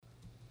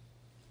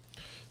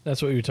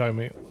That's what you were talking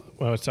to me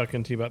when I was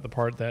talking to you about the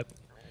part that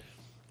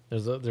there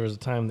was a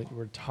time that you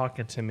were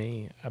talking to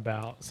me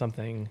about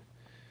something,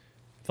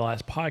 the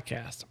last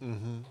podcast,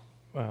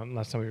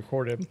 last time we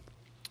recorded,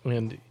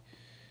 and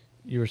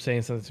you were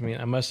saying something to me.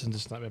 And I must have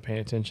just not been paying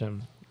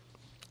attention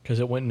because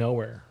it went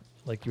nowhere.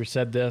 Like you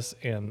said this,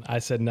 and I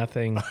said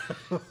nothing,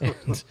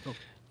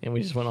 and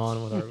we just went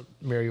on with our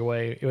merry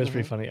way. It was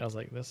pretty funny. I was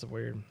like, "This is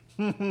weird."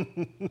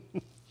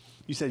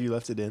 You said you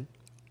left it in?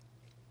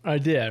 I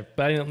did,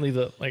 but I didn't leave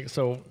it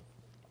so.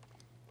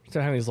 Instead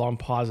of having these long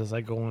pauses,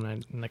 I go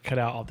and I cut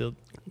out all the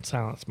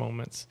silence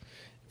moments.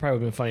 It probably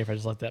would have been funny if I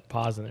just let that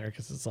pause in there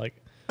because it's like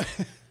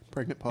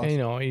pregnant pause.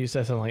 And, you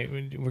said something like,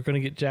 "We're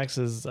going to get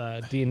Jax's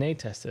DNA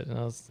tested,"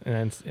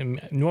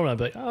 and normally I'd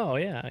be like, "Oh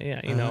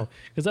yeah,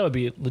 because I would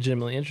be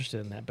legitimately interested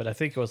in that." But I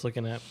think I was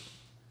looking at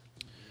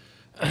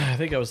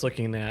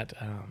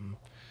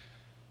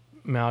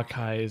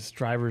Malachi's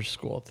driver's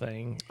school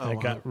thing. And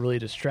I got really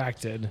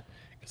distracted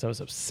because I was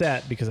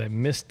upset because I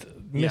missed it.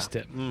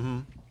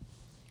 Mm-hmm.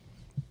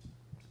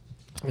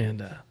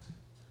 And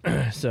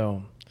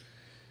so,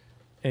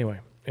 anyway,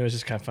 it was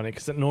just kind of funny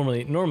because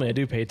normally I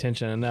do pay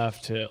attention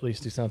enough to at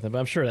least do something. But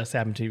I'm sure that's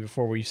happened to you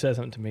before where you said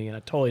something to me and I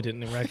totally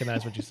didn't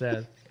recognize what you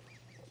said.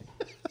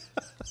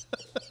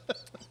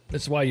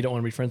 That's why you don't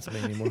want to be friends with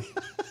me anymore.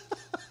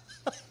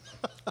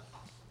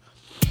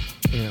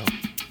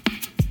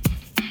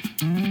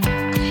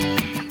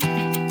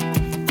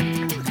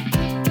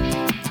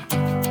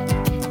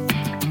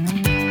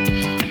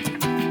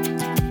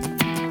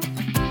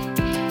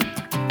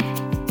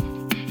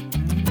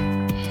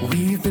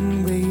 We've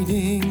been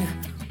waiting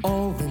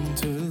all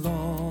winter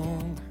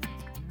long.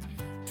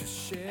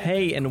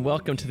 Hey, and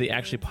welcome to the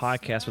Actually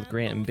Podcast with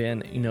Grant and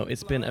Ben.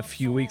 It's been a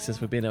few weeks since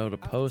we've been able to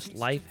post.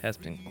 Life has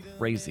been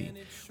crazy.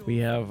 We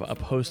have a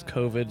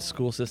post-COVID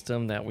school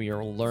system that we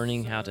are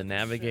learning how to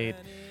navigate.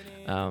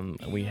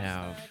 We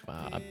have,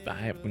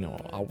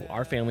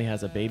 our family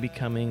has a baby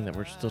coming that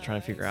we're still trying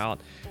to figure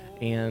out,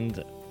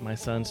 and my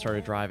son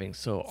started driving,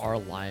 so our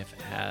life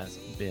has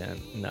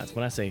been nuts.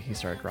 When I say he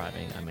started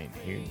driving, I mean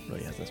he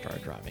really hasn't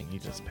started driving. He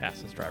just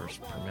passed his driver's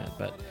permit,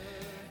 but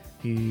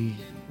he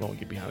won't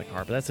get behind the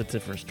car. But that's a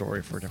different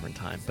story for a different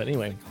time. But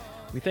anyway,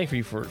 we thank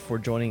you for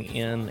joining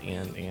in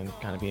and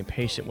kind of being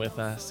patient with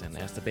us. And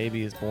as the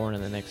baby is born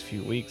in the next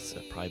few weeks,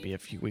 it'll probably be a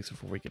few weeks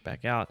before we get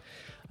back out.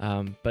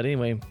 But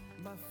anyway,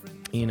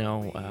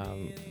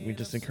 we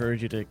just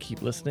encourage you to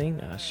keep listening,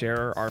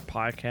 share our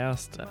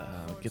podcast,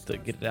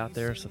 get it out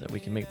there so that we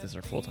can make this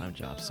our full-time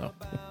job. So,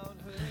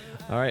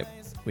 all right,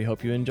 we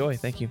hope you enjoy.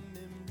 Thank you.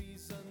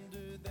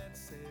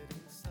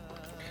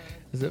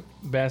 Is it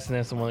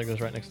bassinet the one that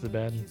goes right next to the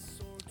bed?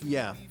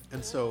 Yeah,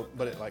 and so,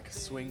 but it like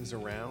swings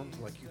around,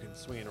 like you can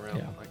swing it around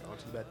like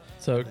onto the bed,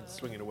 so and then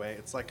swing it away.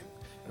 It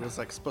was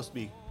like supposed to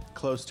be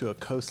close to a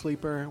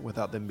co-sleeper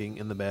without them being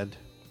in the bed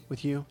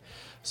with you.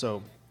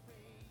 So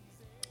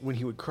when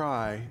he would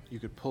cry, you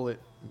could pull it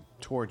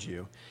towards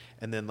you,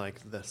 and then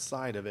like the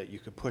side of it, you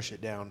could push it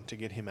down to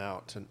get him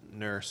out to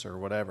nurse or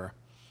whatever,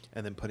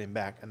 and then put him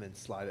back and then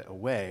slide it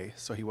away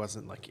so he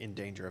wasn't like in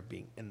danger of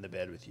being in the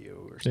bed with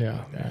you or something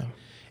like that. Yeah.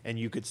 And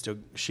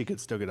she could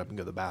still get up and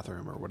go to the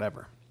bathroom or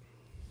whatever.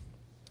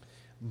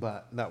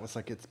 But that was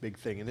like its big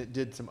thing, and it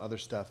did some other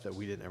stuff that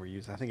we didn't ever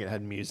use. I think it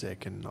had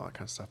music and all that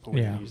kind of stuff, but we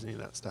didn't use any of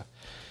that stuff.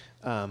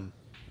 And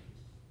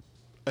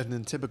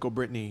then typical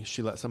Brittany,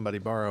 she let somebody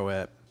borrow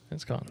it.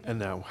 It's gone. And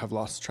now have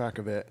lost track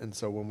of it. And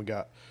so when we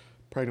got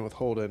pregnant with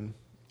Holden,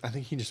 I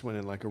think he just went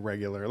in like a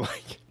regular by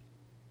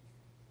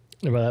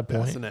that point.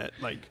 bassinet,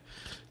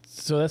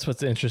 So that's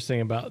what's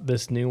interesting about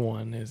this new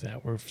one is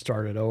that we've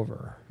started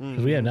over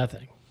because we had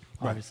nothing,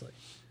 obviously.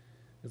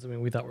 Because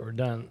we thought we were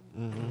done.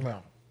 Mm-hmm.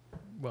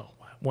 Well,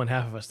 one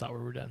half of us thought we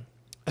were done,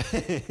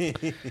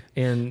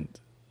 and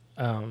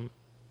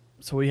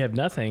so we have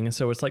nothing. And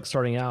so it's like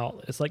starting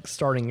out. It's like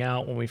starting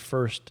out when we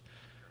first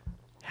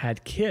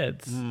had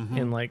kids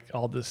and like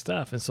all this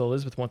stuff. And so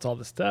Elizabeth wants all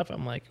this stuff.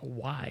 I'm like,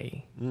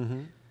 why?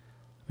 Mm-hmm.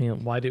 I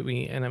mean, why did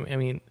we? And I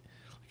mean,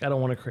 I don't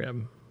want a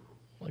crib.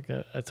 Like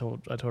I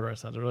told her, I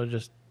said, I'd rather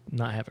just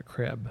not have a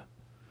crib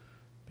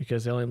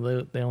because they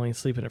only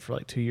sleep in it for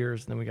like 2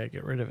 years and then we got to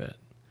get rid of it.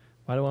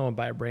 Why do I want to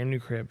buy a brand new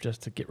crib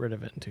just to get rid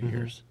of it in 2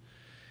 years?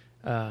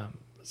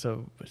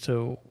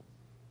 So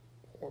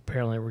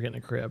apparently we're getting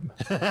a crib.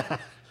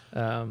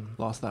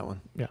 Lost that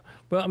one. Yeah.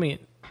 Well, I mean,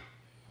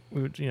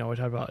 we would, we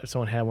talked about if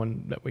someone had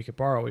one that we could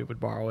borrow, we would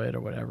borrow it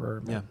or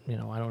whatever. But, I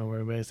don't know where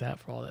everybody's at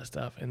for all that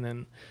stuff. And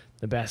then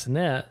the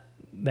bassinet,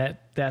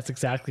 that's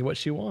exactly what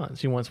she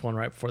wants. She wants one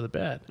right before the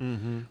bed.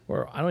 Mm-hmm.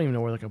 Or I don't even know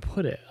where they're going to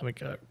put it. I mean,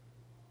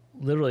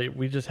 literally,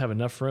 we just have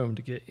enough room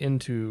to get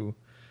into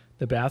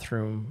the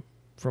bathroom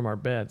from our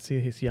bed. See,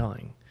 he's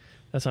yelling.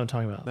 That's what I'm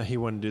talking about. No, he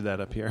wouldn't do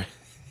that up here.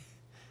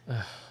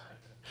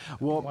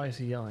 Well, why is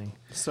he yelling?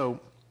 So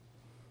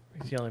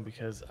he's yelling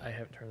because I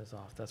haven't turned this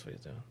off. That's what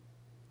he's doing.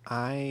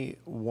 I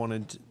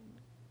wanted,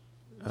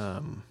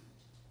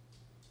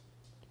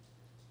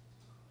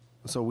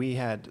 so we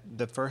had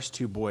the first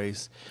two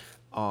boys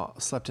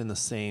slept in the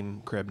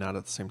same crib, not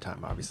at the same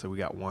time. Obviously, we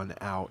got one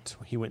out.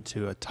 He went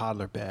to a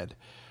toddler bed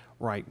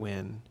right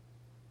when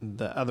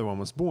the other one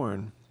was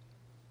born.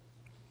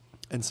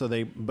 And so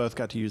they both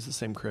got to use the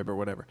same crib or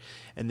whatever.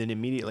 And then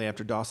immediately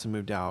after Dawson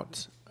moved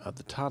out of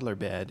the toddler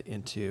bed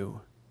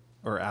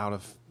out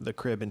of the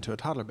crib into a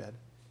toddler bed,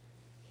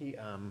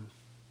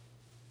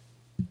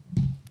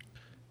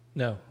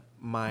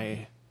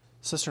 my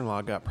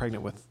sister-in-law got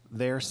pregnant with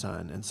their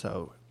son. And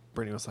so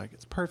Brittany was like,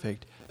 it's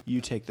perfect. You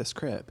take this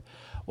crib.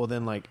 Well,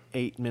 then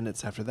 8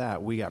 minutes after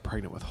that, we got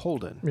pregnant with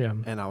Holden. Yeah.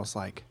 And I was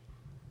like,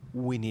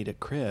 we need a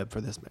crib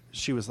for this.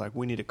 She was like,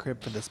 we need a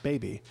crib for this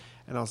baby.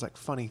 And I was like,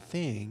 funny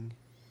thing,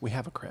 we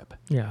have a crib.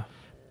 Yeah.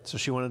 So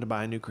she wanted to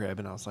buy a new crib.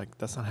 And I was like,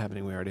 that's not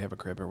happening. We already have a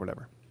crib or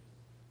whatever.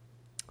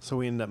 So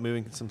we ended up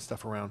moving some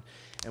stuff around.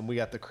 And we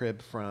got the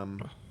crib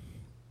from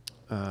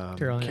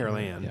Carol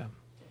Ann. Yeah.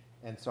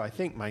 And so I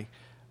think my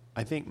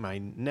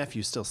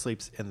nephew still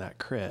sleeps in that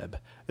crib.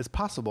 It's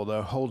possible,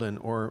 though, Holden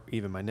or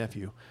even my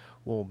nephew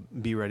will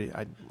be ready.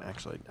 I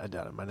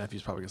doubt it. My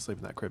nephew's probably going to sleep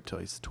in that crib till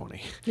he's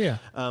 20. Yeah.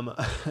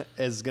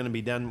 Is going to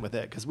be done with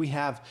it because we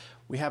have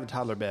a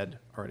toddler bed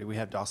already. We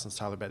have Dawson's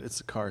toddler bed. It's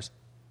the cars.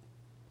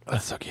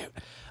 That's so cute.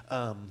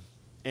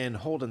 And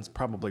Holden's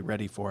probably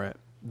ready for it.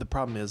 The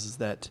problem is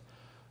that,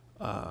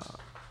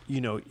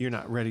 you're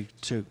not ready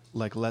to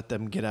let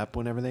them get up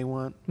whenever they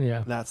want.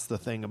 Yeah. That's the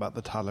thing about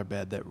the toddler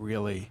bed that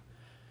really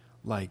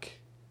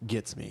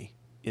gets me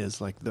is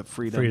the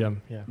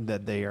freedom yeah.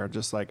 that they are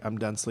just I'm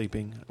done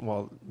sleeping.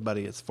 Well,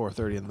 buddy, it's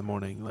 4:30 in the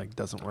morning.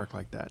 Doesn't work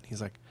like that.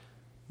 He's like,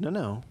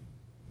 no,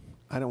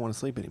 I don't want to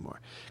sleep anymore.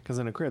 Because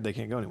in a crib, they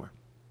can't go anywhere.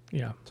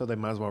 Yeah. So they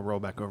might as well roll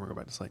back over and go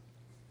back to sleep.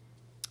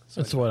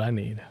 So That's what I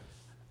need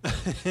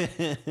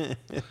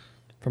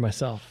for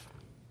myself.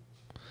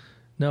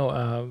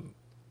 No,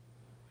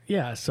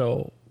 yeah,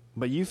 so...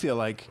 But you feel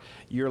like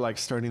you're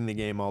starting the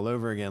game all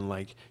over again.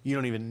 You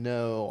don't even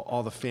know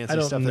all the fancy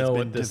stuff that's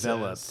been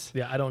developed.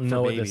 Yeah, I don't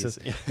know what this is.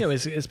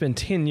 It's been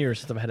 10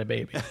 years since I've had a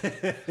baby.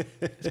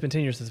 It's been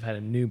 10 years since I've had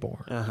a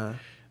newborn. Uh-huh.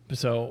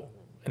 So,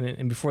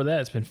 and before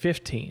that, it's been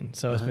 15.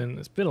 So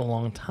it's been a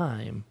long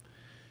time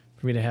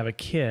for me to have a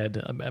kid,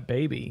 a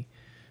baby.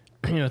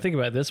 Think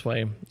about it this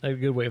way. A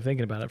good way of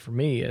thinking about it for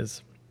me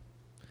is,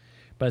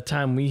 by the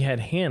time we had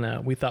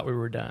Hannah, we thought we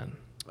were done.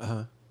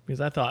 Uh-huh. Because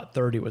I thought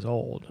 30 was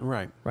old.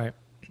 Right.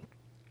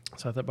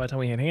 So I thought by the time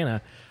we had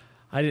Hannah,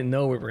 I didn't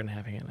know we were going to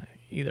have Hannah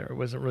either. It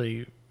wasn't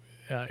really,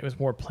 it was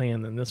more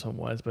planned than this one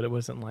was, but it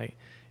wasn't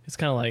it's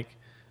kind of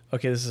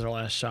okay, this is our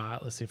last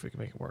shot. Let's see if we can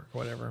make it work or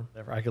whatever.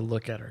 I could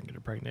look at her and get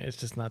her pregnant. It's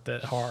just not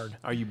that hard.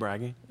 Are you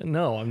bragging?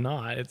 No, I'm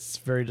not. It's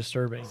very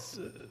disturbing.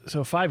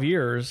 So 5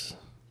 years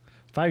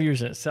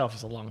in itself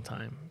is a long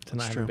time to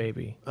not have a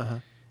baby. Uh-huh.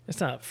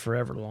 It's not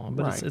forever long,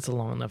 but right. it's a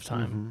long enough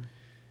time. Mm-hmm.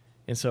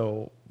 And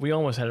so we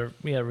almost had to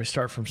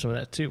restart from some of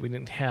that too. We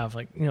didn't have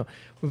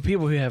with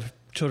people who have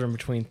children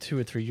between 2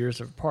 or 3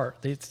 years apart,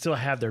 they still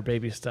have their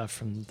baby stuff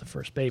from the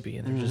first baby,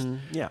 and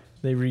they're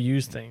they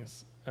reuse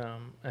things.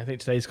 I think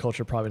today's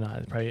culture probably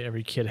not. Probably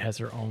every kid has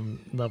their own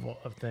level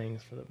of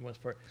things for the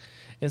most part,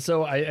 and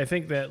so I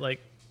think that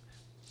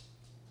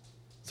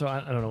So I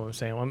don't know what I'm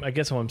saying. I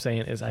guess what I'm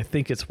saying is I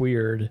think it's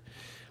weird.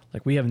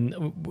 We have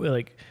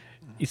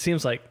it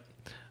seems like.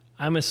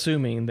 I'm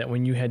assuming that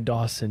when you had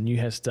Dawson, you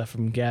had stuff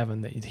from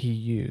Gavin that he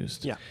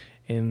used. Yeah.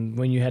 And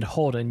when you had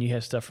Holden, you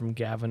had stuff from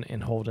Gavin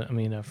and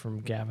from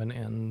Gavin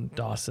and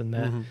Dawson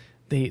that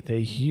they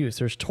used.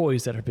 There's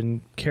toys that have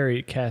been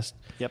cast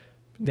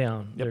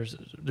down. Yep.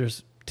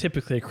 There's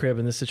typically a crib.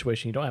 In this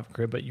situation, you don't have a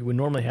crib, but you would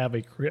normally have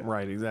a crib.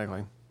 Right,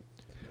 exactly.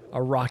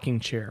 A rocking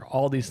chair,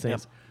 all these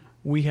things. Yep.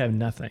 We have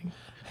nothing.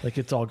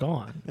 It's all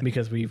gone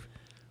because we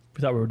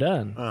thought we were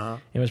done. Uh-huh.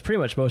 It was pretty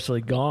much mostly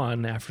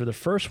gone after the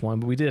first one,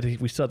 but we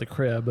still had the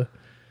crib,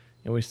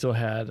 and we still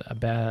had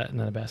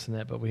not a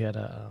bassinet, but we had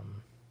a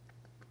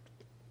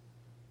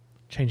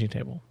changing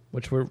table,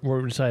 which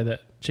we're decided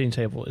that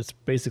changing table is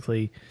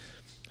basically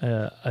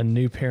a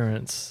new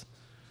parent's,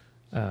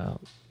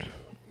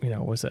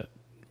 was it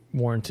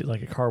warranty,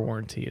 like a car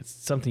warranty. It's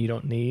something you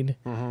don't need,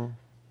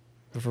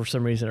 but for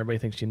some reason everybody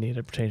thinks you need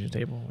a changing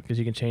table because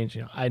you can change.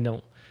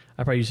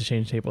 I probably used to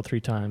change the table 3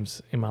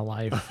 times in my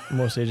life.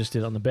 Mostly I just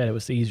did it on the bed. It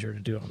was easier to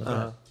do it on the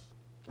bed.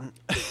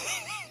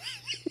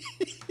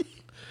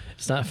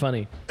 It's not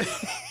funny.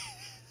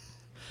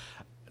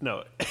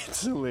 No,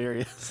 it's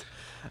hilarious.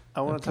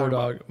 I want to talk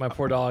talk about my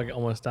poor dog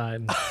almost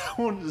died. I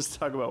want to just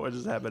talk about what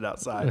just happened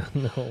outside.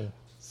 No.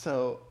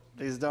 So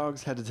these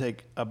dogs had to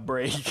take a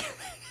break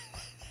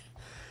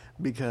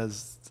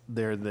because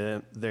they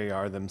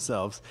are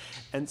themselves,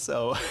 and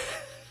so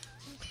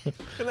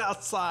and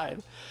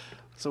outside.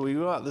 So we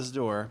go out this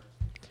door.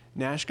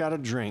 Nash got a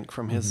drink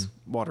from his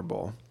water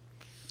bowl,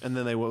 and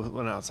then they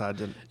went outside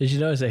to. Did you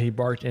notice that he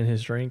barked in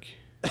his drink?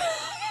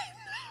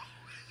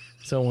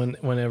 So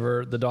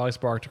whenever the dogs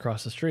barked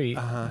across the street,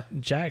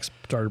 Jack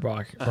started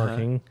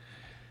barking,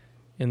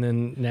 and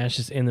then Nash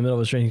is in the middle of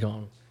his drink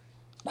going,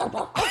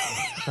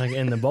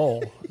 in the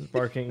bowl,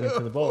 barking into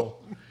the bowl.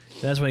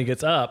 And that's when he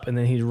gets up, and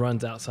then he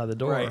runs outside the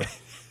door. Right.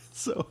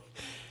 So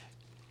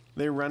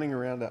They're running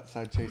around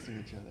outside chasing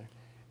each other.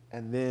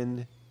 And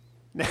then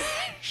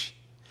Nash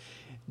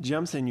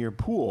jumps in your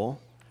pool,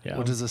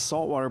 which is a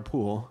saltwater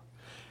pool,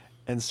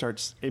 and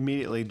starts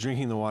immediately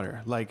drinking the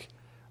water. Like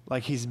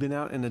he's been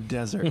out in a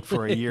desert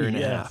for a year and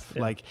a half.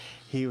 Yeah. Like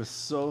he was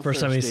so First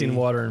thirsty. time he's seen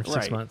water in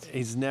 6 months.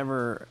 He's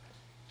never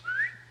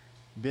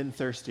been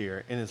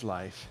thirstier in his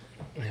life.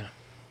 Yeah.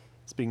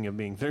 Speaking of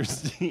being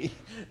thirsty,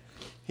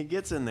 he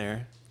gets in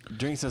there,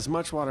 drinks as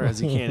much water as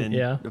he can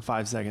in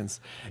 5 seconds.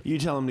 You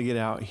tell him to get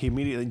out. He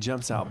immediately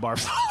jumps out,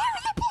 barfs all over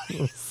the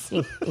place.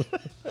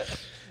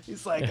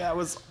 He's like, that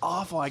was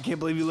awful. I can't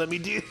believe you let me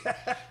do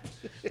that.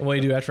 What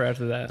do you do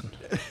after that?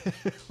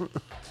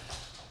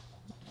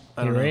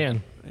 He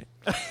ran.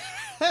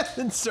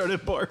 And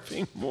started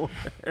barfing more.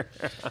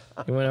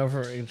 He went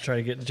over and tried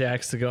to get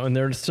Jax to go, and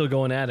they're still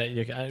going at it.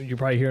 You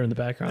probably hear in the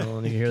background,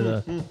 and you hear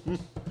the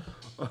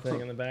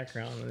thing in the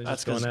background. And they're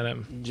just going at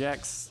him.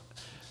 Jax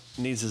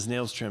needs his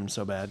nails trimmed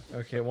so bad.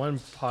 Okay, one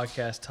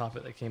podcast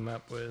topic that came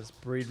up was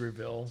breed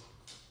reveal,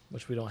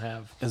 which we don't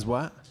have. Is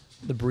what?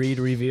 The breed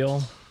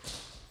reveal.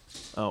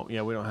 Oh,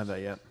 yeah, we don't have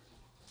that yet.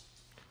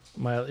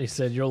 He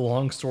said, your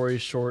long story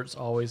shorts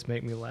always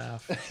make me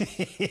laugh.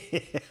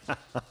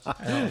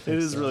 It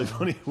is really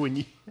funny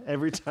when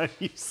every time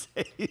you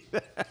say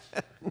that.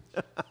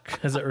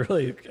 Because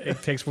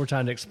it takes more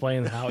time to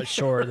explain how it's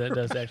short than it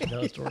does to actually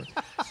tell a story.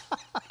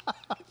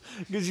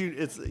 Because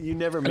you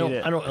never made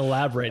it. I don't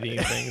elaborate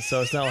anything,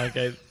 so it's not like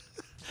I'm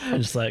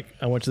just like,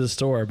 I went to the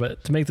store,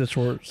 but to make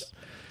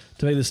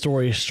the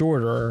story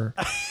shorter,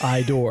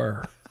 I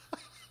door.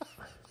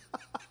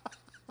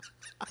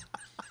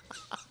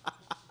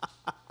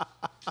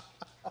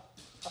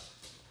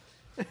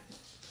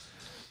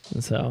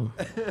 So,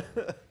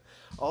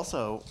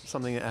 also,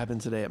 something that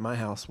happened today at my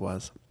house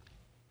was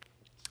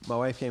my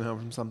wife came home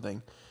from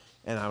something,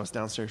 and I was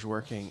downstairs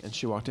working, and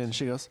she walked in and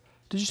she goes,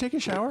 "Did you take a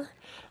shower?"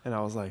 And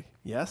I was like,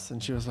 "Yes."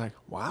 And she was like,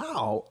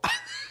 "Wow." I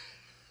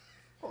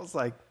was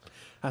like,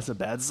 "That's a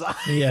bad sign."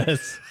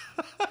 Yes.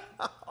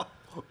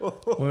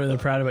 We're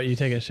proud about you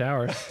taking a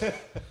shower.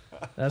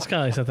 That's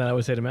kind of like something I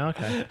would say to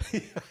Malachi.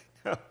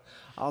 I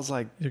was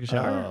like, "You took a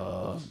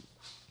shower?"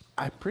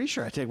 I'm pretty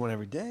sure I take one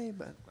every day,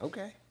 but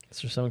okay.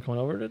 Is there someone coming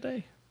over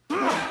today?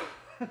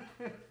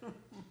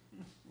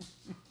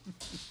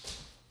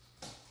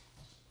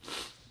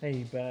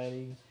 Hey,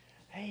 buddy.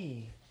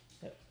 Hey.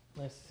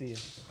 Nice to see you.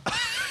 I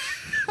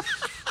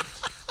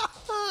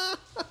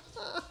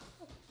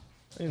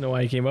didn't know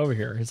why he came over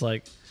here. He's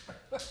like,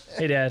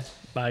 hey, Dad.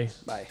 Bye.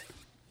 Bye.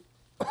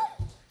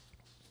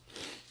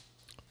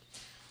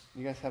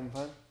 You guys having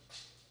fun?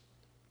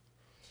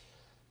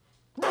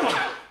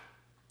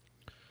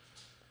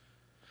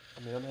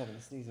 I mean, I'm having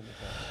a sneeze in the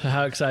car.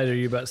 How excited are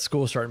you about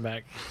school starting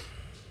back?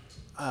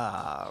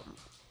 I'm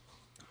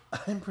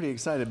pretty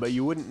excited, but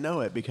you wouldn't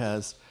know it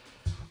because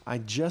I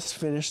just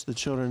finished the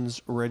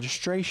children's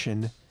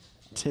registration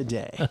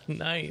today.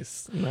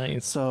 Nice.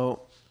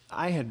 So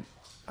I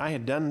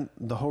had done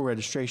the whole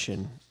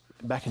registration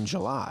back in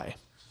July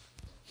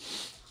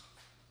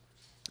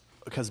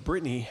because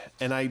Brittany,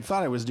 and I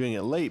thought I was doing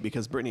it late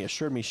because Brittany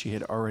assured me she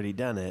had already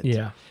done it.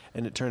 Yeah.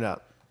 And it turned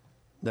out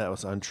that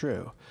was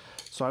untrue.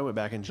 So I went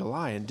back in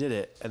July and did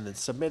it and then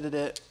submitted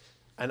it.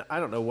 And I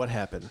don't know what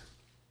happened.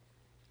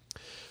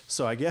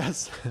 So I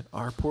guess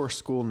our poor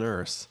school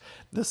nurse,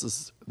 this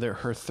is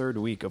her third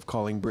week of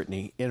calling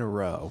Brittany in a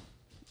row,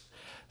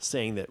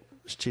 saying that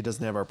she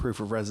doesn't have our proof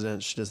of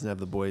residence. She doesn't have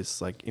the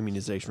boys'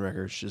 immunization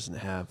records. She doesn't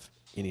have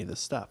any of this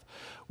stuff,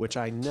 which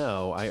I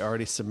know I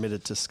already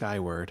submitted to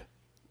Skyward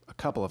a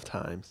couple of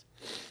times.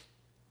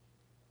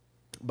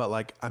 But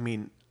I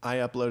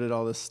uploaded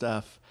all this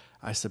stuff.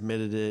 I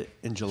submitted it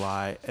in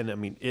July,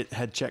 and it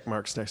had check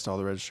marks next to all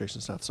the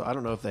registration stuff. So I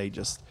don't know if they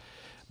just,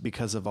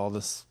 because of all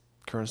this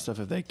current stuff,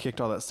 if they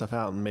kicked all that stuff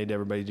out and made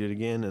everybody do it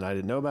again, and I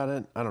didn't know about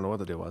it. I don't know what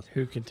the deal was.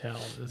 Who can tell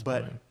at this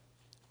point?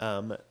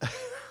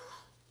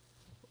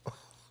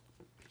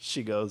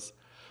 She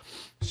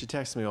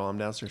texts me while I'm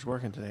downstairs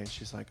working today, and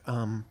she's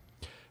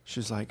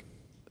like,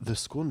 the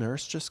school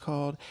nurse just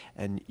called,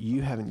 and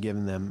you haven't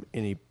given them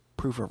any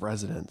proof of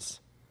residence.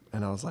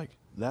 And I was like,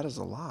 that is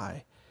a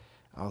lie.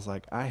 I was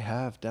like, I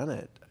have done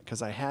it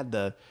because I had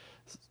the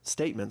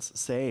statements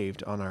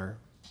saved on our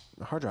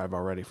hard drive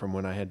already from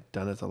when I had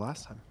done it the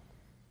last time.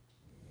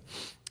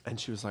 And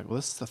she was like, well,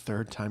 this is the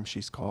third time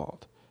she's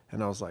called.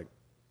 And I was like,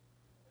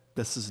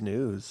 this is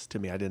news to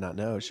me. I did not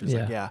know. She was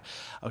like, yeah,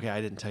 okay,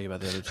 I didn't tell you about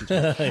the other two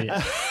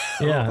times.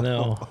 Yeah,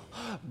 no.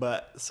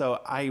 But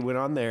so I went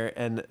on there,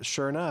 and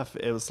sure enough,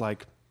 it was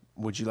like,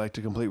 would you like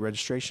to complete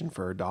registration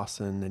for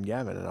Dawson and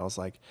Gavin? And I was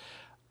like,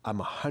 I'm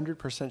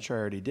 100% sure I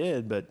already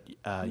did, but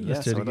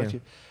yes, I would like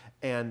to.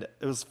 And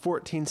it was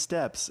 14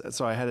 steps,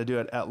 so I had to do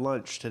it at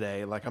lunch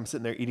today. I'm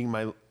sitting there eating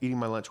my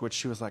lunch, which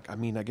she was like, I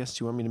guess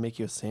you want me to make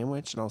you a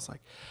sandwich? And I was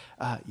like,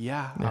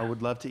 yeah, I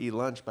would love to eat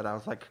lunch, but I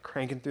was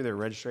cranking through their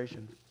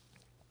registration.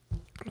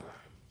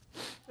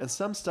 And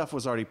some stuff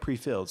was already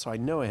pre-filled, so I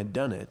know I had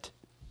done it.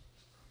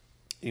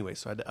 Anyway,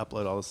 so I had to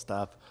upload all this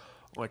stuff,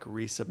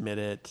 resubmit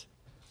it.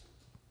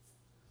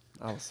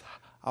 I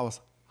was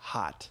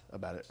hot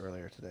about it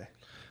earlier today.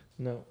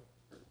 No.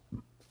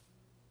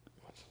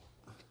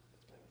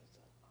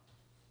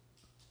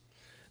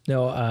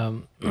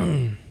 No,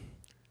 yeah,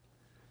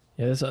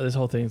 this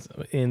whole thing's,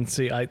 and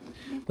see,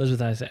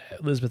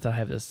 Elizabeth and I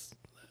have this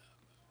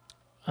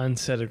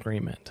unsaid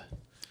agreement.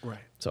 Right.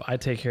 So I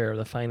take care of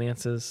the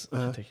finances,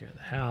 Uh-huh. I take care of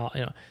the house.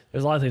 You know,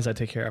 there's a lot of things I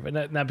take care of,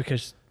 and not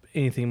because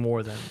anything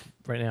more than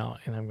right now.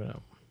 And I'm gonna,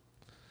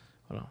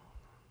 hold on,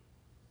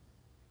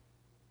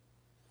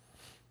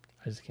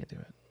 I just can't do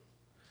it.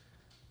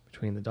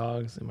 Between the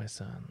dogs and my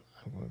son,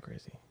 I'm going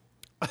crazy.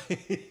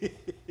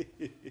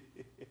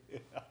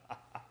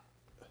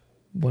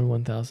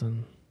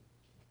 1,000,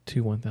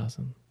 2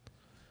 1,000,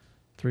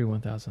 3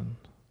 1,000,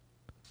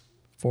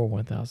 4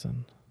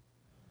 1,000,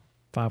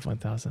 5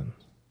 1,000,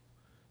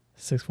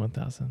 6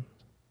 1,000,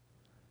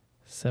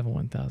 7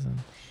 1,000.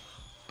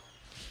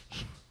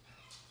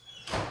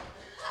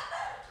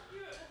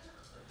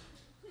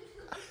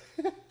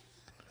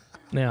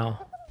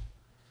 Now,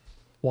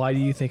 why do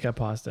you think I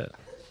paused it?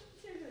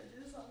 You're gonna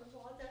do this on the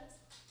podcast?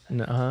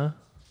 No, Are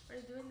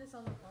you doing this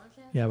on the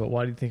podcast? yeah, but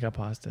why do you think I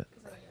paused it?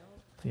 Because I know.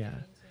 Yeah.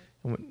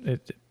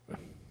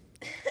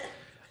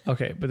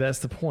 Okay, but that's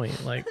the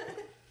point. Like,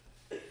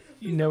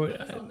 you know,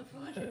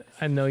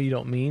 I know you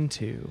don't mean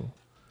to,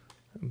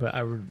 but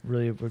I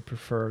would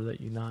prefer that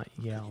you not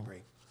yell.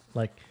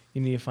 Like, you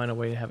need to find a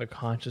way to have a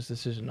conscious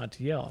decision not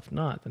to yell. If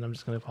not, then I'm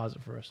just going to pause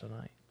it for the rest of the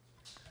night,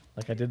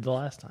 like I did the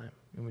last time.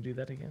 Can we do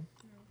that again?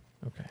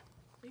 No. Okay.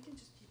 We can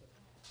just keep it.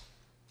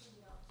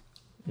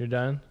 You're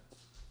done?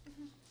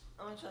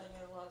 I'm gonna try to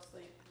get a lot of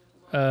sleep.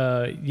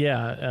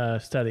 Yeah.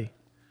 Study.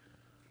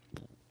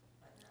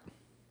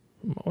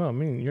 Well, I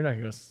mean, you're not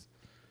going to.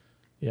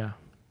 Yeah,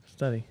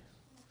 study.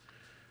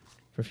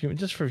 For a few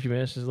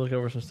minutes, just look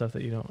over some stuff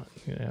that you don't,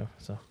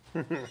 so.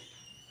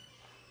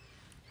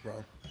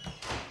 Bro.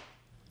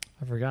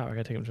 I forgot. I got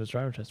to take him to his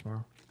driver test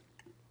tomorrow.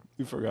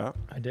 You forgot?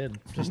 I did.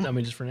 Just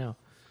for now.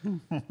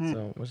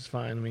 So, which is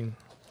fine. I mean,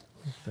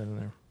 that in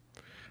there.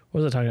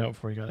 What was I talking about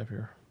before you got up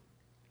here?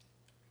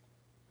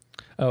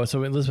 Oh,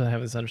 so Elizabeth and I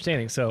have this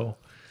understanding. So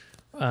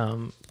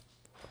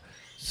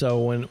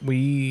when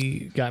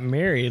we got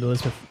married,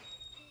 Elizabeth,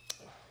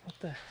 what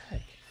the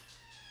heck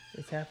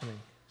is happening?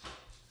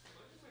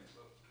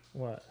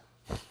 What?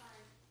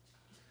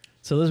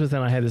 So Elizabeth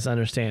and I had this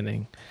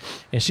understanding,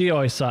 and she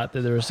always thought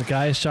that there was the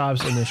guys'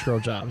 jobs and there's girl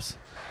jobs.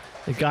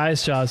 The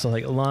guys' jobs are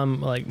like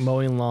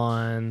mowing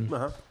lawn,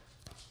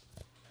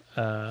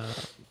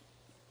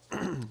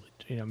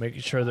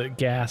 making sure that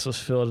gas was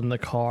filled in the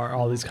car,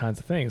 all these kinds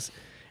of things.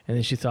 And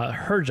then she thought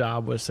her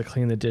job was to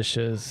clean the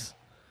dishes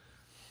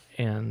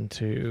and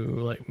to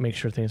like make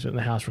sure things in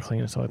the house were clean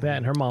and stuff like that.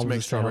 And her mom To was make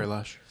just strawberry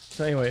lush.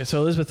 So anyway,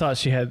 Elizabeth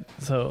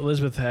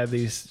had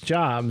these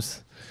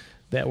jobs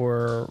that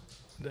were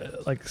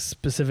like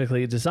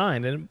specifically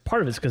designed, and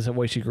part of it's because of the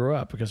way she grew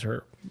up, because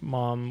her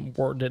mom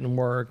didn't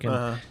work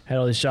and had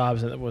all these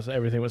jobs, and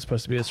everything was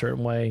supposed to be a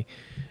certain way,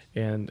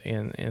 and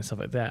stuff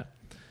like that.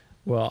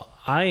 Well,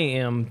 I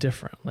am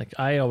different. Like,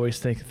 I always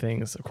think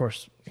things. Of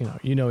course,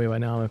 you know me by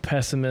now. I'm a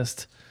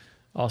pessimist.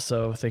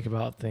 Also, think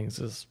about things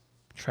as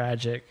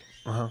tragic,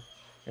 and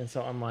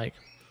so I'm like,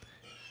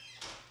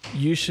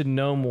 you should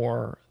know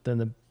more than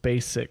the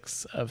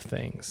basics of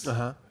things.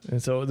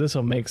 And so this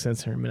will make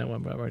sense in a minute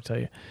when I tell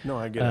you. No,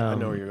 I get it. I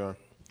know where you're going.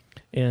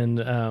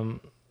 And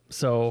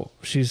so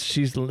she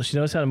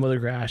knows how to mow the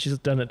grass. She's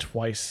done it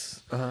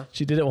twice.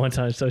 She did it one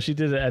time. So she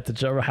did it at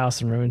the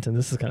house in Remington.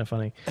 This is kind of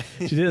funny.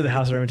 She did it at the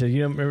house in Remington. Do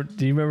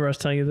you remember us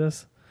telling you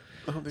this?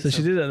 So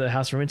she did it at the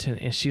house in Remington,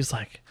 and she's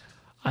like,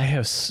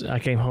 I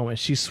came home and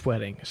she's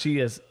sweating. She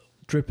is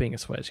dripping in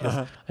sweat. She goes,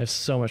 I have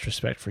so much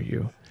respect for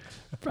you.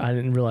 I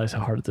didn't realize how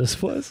hard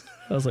this was.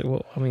 I was like,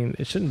 well, I mean,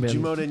 it shouldn't be. Did you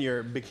mow it in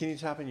your bikini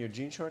top and your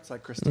jean shorts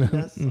like Christine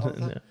does all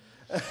the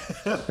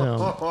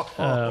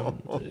time?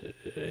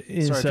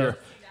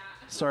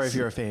 Sorry if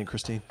you're a fan,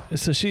 Christine.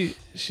 So she's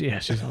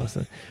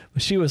awesome.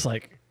 But she was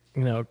like,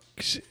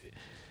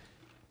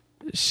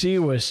 she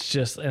was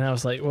just, and I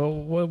was like, well,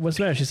 what's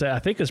the matter? She said, I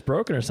think it's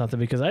broken or something,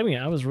 because I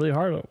was really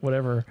hard at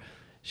whatever.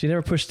 She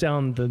never pushed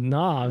down the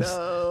knobs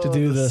to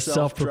do the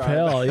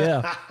self-propel.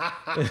 Yeah.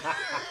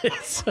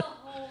 It's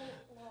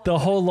the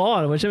whole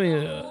lawn, which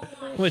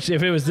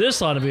if it was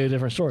this lawn, it'd be a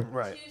different story.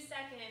 Right. 2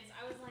 seconds,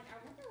 I was like, I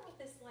wonder what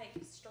this like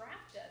strap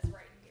does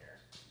right here.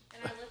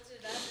 And I lifted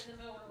it up, and the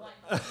mower like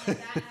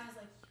that, and I was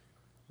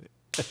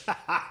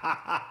like,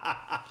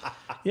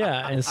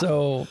 Yeah, and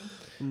so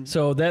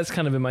that's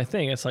kind of been my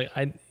thing. It's like,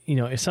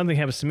 if something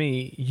happens to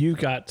me, you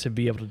got to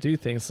be able to do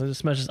things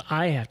as much as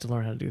I have to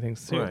learn how to do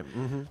things too. Right.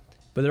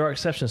 But there are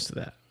exceptions to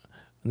that.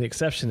 And the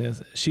exception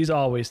is she's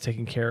always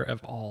taking care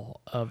of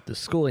all of the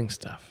schooling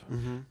stuff,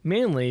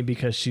 mainly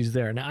because she's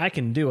there. Now I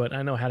can do it.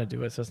 I know how to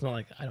do it. So it's not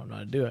like I don't know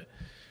how to do it,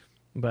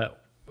 but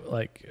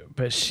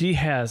she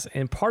has,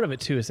 and part of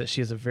it too is that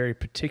she has a very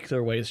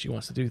particular way that she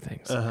wants to do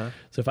things. So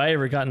if I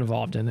ever got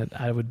involved in it,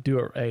 I would do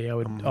it. I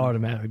would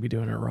automatically be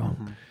doing it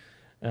wrong.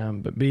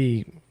 But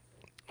B,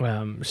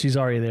 she's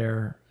already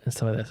there and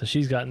stuff like that. So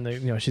she's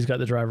gotten she's got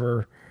the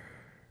driver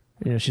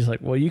You know, she's like,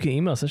 well, you can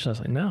email us. I was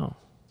like, no.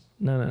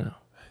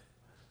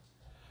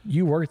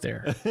 You work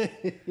there.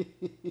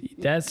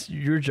 That's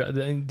your job.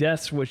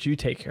 That's what you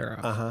take care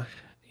of.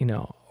 You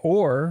know,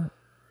 or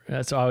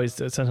that's always,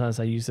 sometimes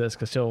I use this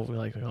because she'll be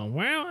like, oh,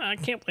 well, I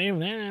can't believe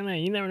that.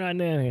 You never know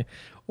that.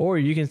 Or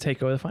you can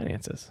take over the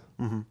finances,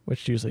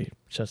 which usually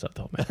shuts up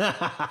the whole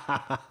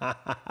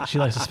matter. She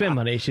likes to spend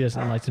money. She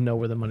doesn't like to know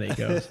where the money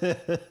goes. Our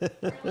lists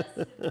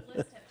have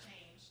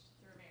changed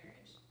through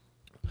marriage.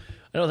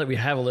 I don't think we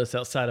have a list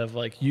outside of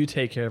like you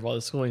take care of all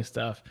the schooling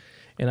stuff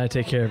and I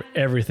take care of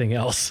everything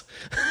else.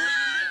 I take care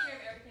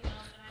of everything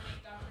else, and I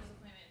make doctor's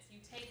appointments. You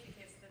take the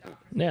kids to the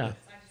doctor's Yeah.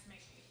 appointments. I just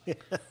make the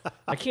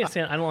appointments. I can't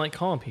stand. I don't like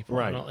calling people.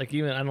 Right. I don't like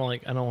even. I don't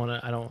like. I don't want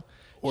to. I don't.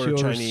 Order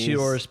She Chinese.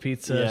 orders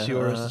pizza. Yeah, She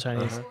orders the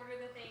Chinese. I order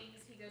the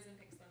things, he goes and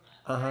picks them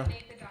up. I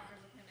make the doctor's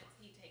appointments,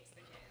 he takes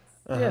the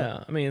kids.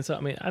 Yeah. I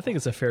mean, I think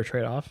it's a fair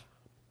trade-off.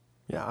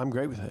 Yeah, I'm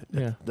great with it.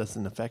 Yeah. It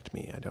doesn't affect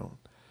me. I don't.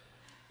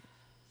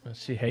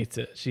 She hates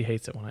it. She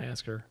hates it when I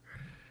ask her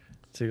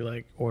to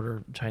like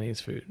order Chinese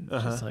food.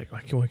 She's like,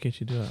 why can't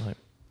you do it? I'm like,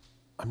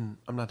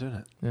 I'm not doing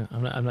it. yeah,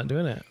 I'm not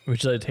doing it.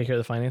 Would you like to take care of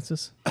the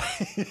finances?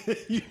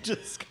 You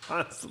just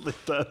constantly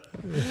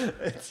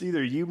it's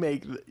either you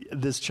make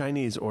this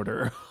Chinese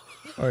order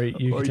Or you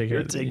can Or take care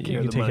you're of taking you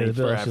care can of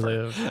the take care of the money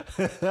bill.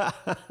 She's like,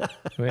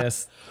 I mean,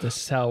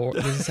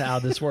 this is how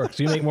this works.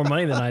 You make more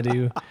money than I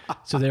do,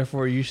 so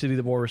therefore you should be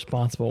the more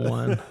responsible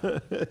one.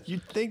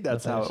 You'd think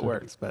that's how it actually-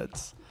 works,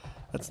 but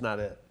that's not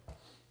it.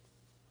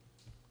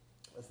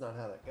 That's not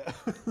how that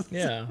goes.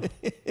 Yeah.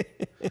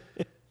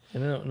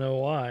 And I don't know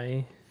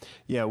why.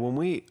 Yeah,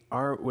 when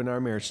our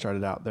marriage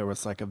started out, there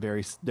was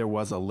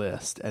a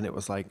list, and it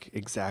was like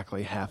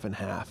exactly half and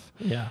half.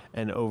 Yeah.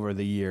 And over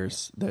the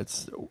years,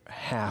 that's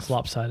half It's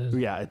lopsided.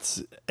 Yeah,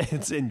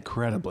 it's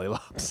incredibly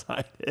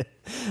lopsided.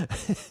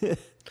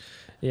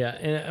 Yeah,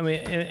 and I mean,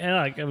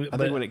 I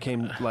think when it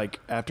came like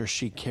after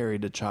she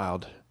carried a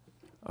child,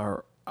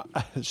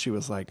 she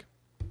was like,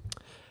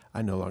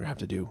 I no longer have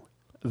to do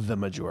the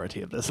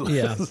majority of this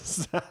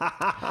list.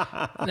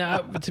 Yeah. Now,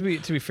 to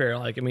be fair,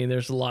 like, I mean,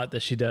 there's a lot that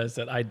she does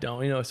that I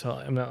don't, you know, so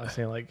I'm not like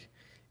saying like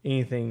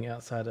anything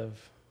outside of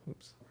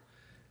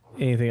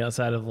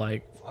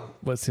like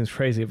what seems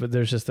crazy, but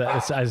there's just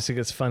that, I just think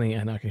it's funny.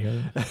 I know I can hear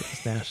them.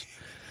 It's Nash.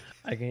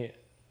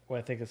 What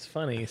I think is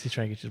funny is he's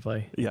trying to get you to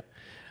play. Yeah.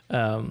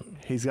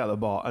 He's got the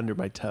ball under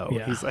my toe.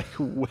 Yeah. He's like,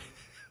 what?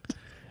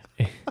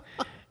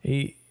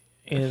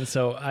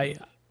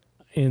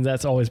 And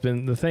that's always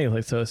been the thing.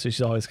 Like, so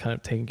she's always kind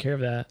of taking care of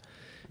that.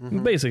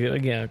 Mm-hmm. Basically,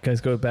 again, guys,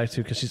 go back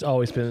to because she's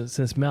always been,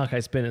 since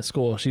Malachi's been in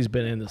school, she's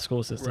been in the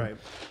school system. Right.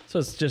 So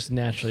it's just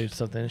naturally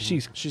something.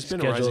 She's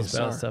been a rising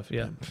star. stuff.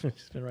 Yeah,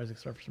 she's been a rising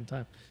star for some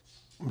time.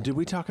 Did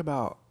we talk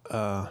about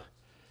the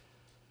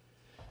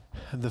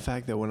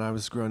fact that when I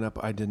was growing up,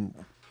 I didn't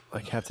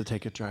like have to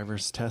take a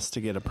driver's test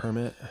to get a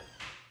permit?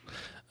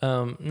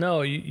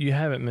 No, you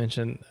haven't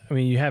mentioned. I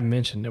mean, you have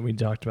mentioned that we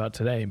talked about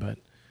today, but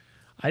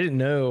I didn't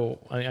know.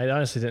 I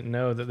honestly didn't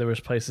know that there was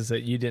places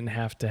that you didn't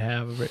have to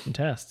have a written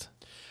test.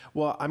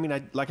 Well, I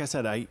mean,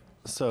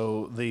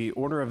 so the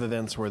order of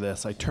events were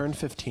this. I turned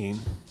 15,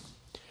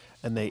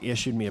 and they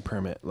issued me a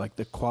permit. Like,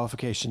 the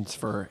qualifications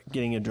for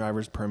getting a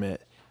driver's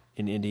permit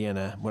in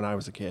Indiana when I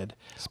was a kid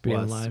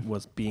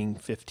was being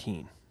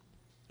 15.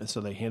 And so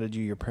they handed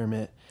you your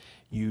permit.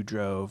 You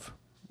drove.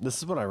 This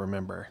is what I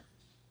remember.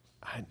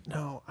 I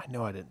know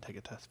I didn't take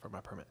a test for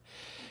my permit.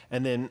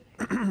 And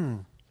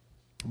then,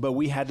 but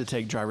we had to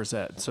take driver's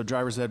ed. So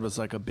driver's ed was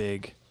like a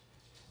big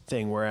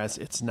thing, whereas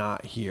it's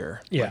not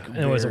here. Yeah, Like, and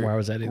it wasn't where I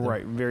was at either.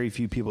 Right. Very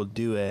few people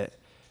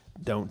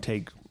don't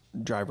take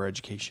driver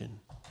education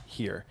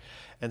here.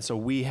 And so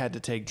we had to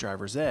take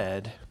driver's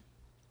ed.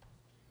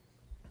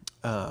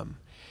 And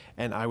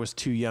I was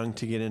too young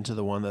to get into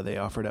the one that they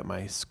offered at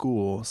my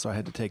school. So I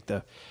had to take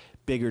the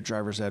bigger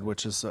driver's ed,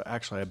 which is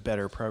actually a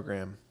better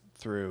program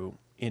through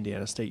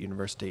Indiana State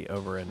University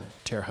over in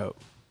Terre Haute.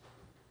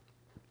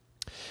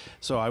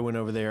 So I went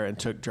over there and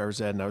took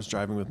driver's ed, and I was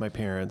driving with my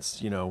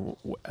parents,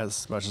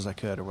 as much as I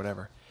could or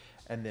whatever.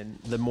 And then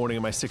the morning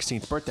of my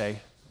 16th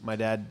birthday, my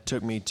dad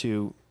took me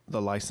to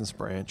the license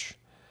branch.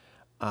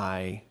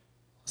 I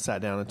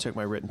sat down and took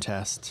my written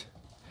test.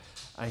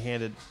 I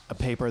handed a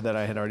paper that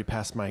I had already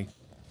passed my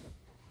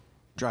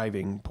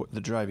driving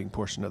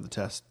portion of the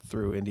test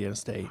through Indiana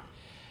State,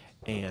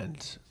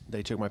 and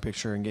they took my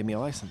picture and gave me a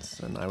license,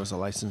 and I was a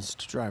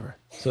licensed driver.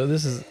 So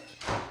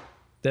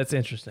that's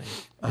interesting.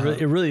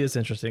 It really is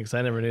interesting because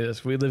I never knew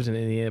this. We lived in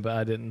Indiana, but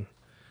I didn't.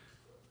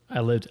 I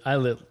lived.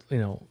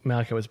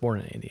 Malachi was born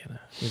in Indiana.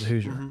 He was a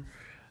Hoosier,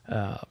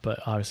 but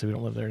obviously we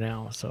don't live there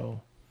now.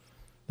 So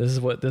this is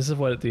what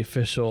the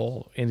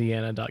official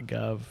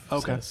Indiana.gov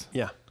says.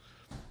 Yeah.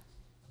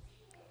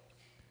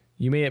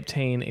 You may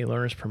obtain a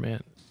learner's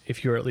permit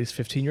if you are at least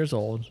 15 years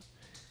old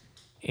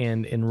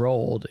and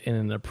enrolled in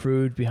an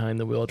approved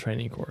behind-the-wheel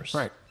training course.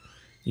 Right.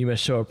 You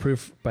must show a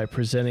proof by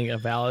presenting a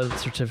valid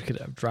certificate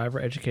of driver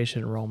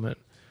education enrollment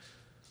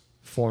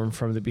form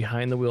from the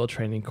behind-the-wheel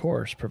training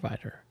course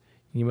provider.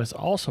 You must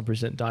also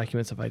present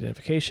documents of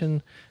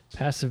identification,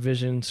 passive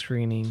vision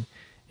screening,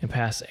 and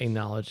pass a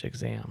knowledge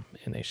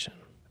examination.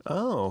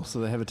 Oh, so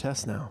they have a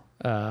test now.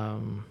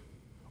 Um,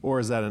 Or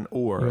is that an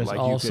or? you must Like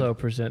also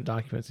present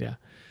documents,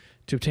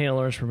 To obtain a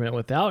learner's permit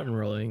without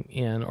enrolling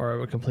in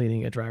or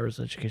completing a driver's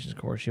education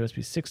course, you must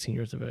be 16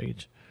 years of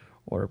age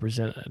or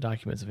present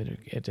documents of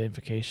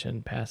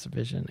identification, pass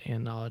vision,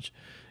 and knowledge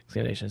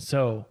examination.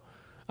 So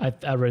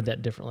I read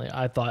that differently.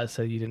 I thought it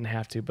said you didn't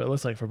have to, but it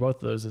looks like for both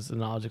of those, it's the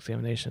knowledge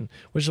examination,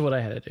 which is what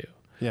I had to do.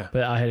 Yeah.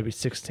 But I had to be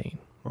 16.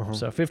 Uh-huh.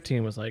 So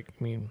 15 was like,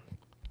 I mean,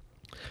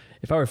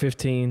 if I were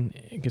 15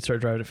 and could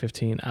start driving at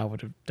 15, I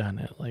would have done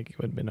it. Like, it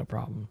would have been no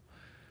problem.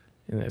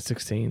 And at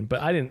 16,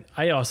 but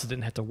I also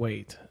didn't have to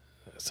wait.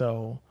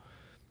 So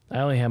I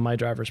only had my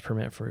driver's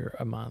permit for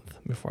a month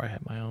before I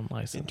had my own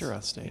license.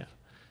 Interesting. Yeah.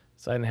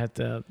 So I didn't have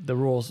to, the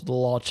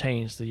law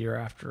changed the year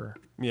after.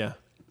 Yeah.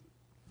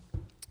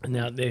 And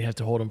now they have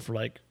to hold them for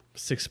like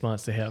 6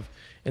 months. And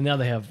now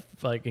they have,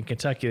 like in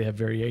Kentucky, they have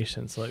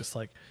variations. So it's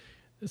like,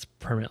 it's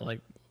permit,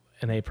 like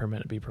an A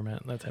permit, a B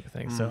permit, that type of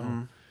thing.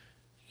 Mm-hmm.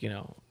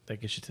 So, that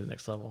gets you to the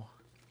next level.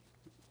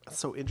 That's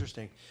so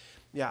interesting.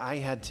 Yeah, I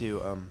had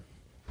to,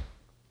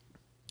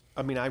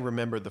 I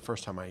remember the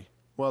first time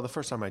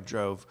I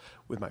drove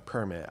with my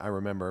permit, I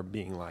remember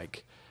being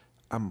like,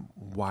 I'm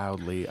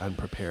wildly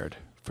unprepared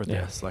for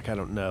this. Yeah. Like, I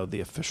don't know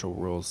the official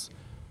rules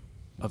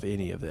of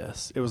any of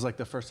this. It was like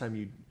the first time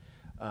you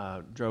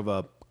drove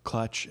a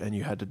clutch and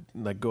you had to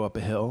like go up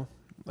a hill,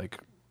 like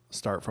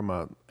start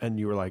from and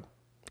you were like,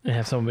 And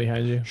have someone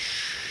behind you.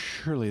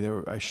 surely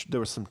there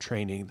was some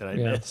training that I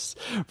missed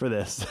for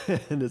this.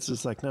 And it's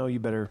just like, no, you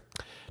better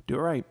do it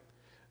right.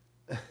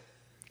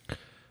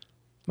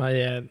 My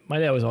dad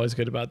was always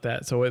good about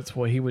that. So it's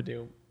what he would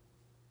do.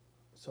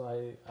 So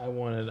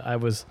I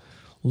was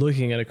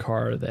looking at a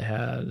car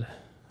that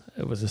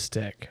it was a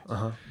stick.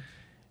 Uh-huh.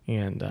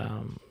 And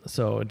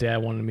so Dad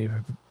wanted me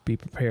to be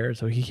prepared.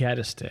 So he had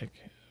a stick.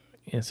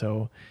 And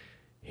so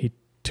he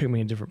took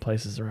me in different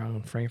places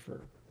around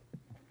Frankfurt.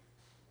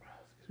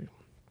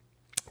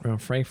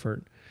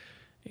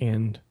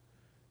 And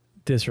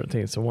different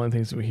things. So one of the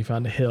things, he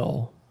found a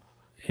hill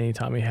and he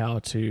taught me how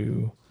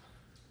to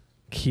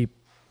keep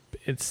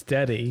it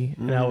steady.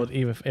 And I would,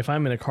 even if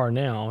I'm in a car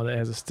now that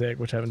has a stick,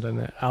 which I haven't done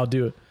that, I'll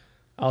do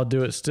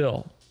it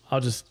still. I'll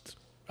just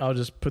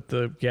put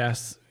the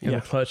gas in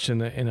the clutch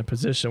in a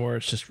position where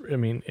it's just,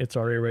 it's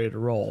already ready to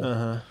roll.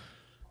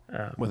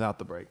 Uh-huh. Without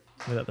the brake.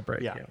 Without the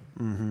brake. Yeah. Yeah.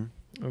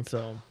 Mm-hmm. And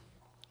so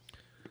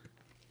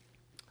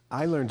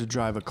I learned to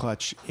drive a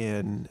clutch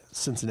in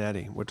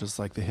Cincinnati, which is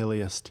like the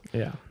hilliest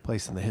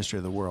place in the history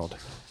of the world.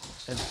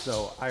 And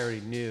so I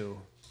already knew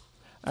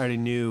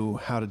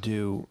how to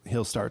do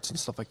hill starts and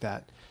stuff like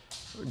that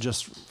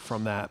just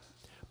from that.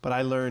 But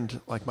I learned,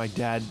 like, my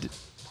dad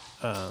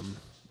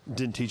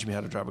didn't teach me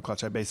how to drive a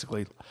clutch. I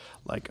basically,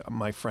 like,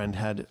 my friend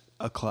had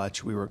a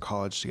clutch. We were in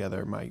college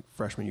together my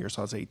freshman year,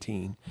 so I was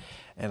 18.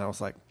 And I was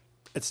like,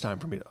 it's time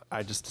for me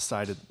I just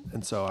decided.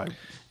 And so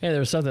there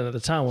was something at the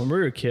time when we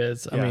were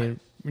kids. I mean,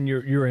 when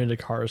you were into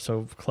cars,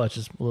 so clutch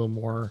is a little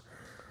more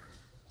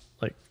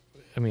like,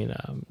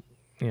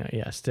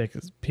 stick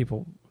is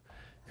people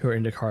who are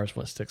into cars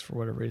want sticks for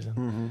whatever reason.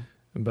 Mm-hmm.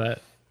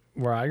 But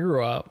where I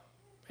grew up,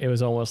 it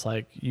was almost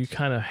like you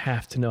kind of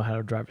have to know how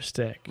to drive a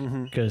stick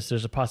because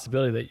there's a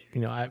possibility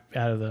that,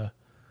 out of the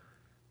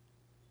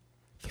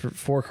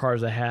 4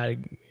 cars I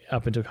had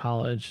up into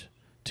college,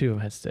 2 of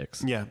them had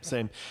sticks. Yeah,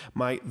 same.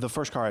 The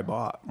first car I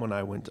bought when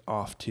I went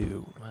off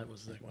to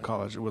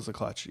college was a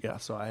clutch. Yeah,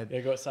 so I had.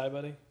 Yeah, go outside,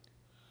 buddy.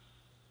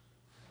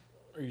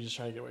 Or are you just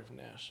trying to get away from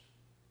Nash?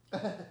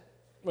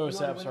 Oh,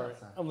 Sam, sorry.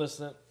 Outside. I'm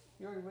listening.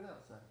 You already went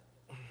outside.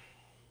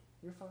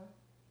 You're fine.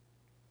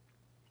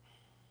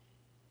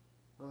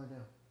 Go lie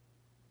down.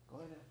 Go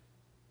lie down.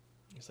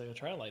 He's like, I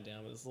try to lie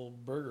down, but this little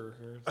burger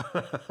here.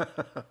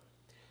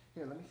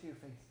 Here, let me see your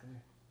face. Come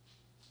here.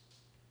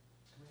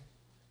 Come here.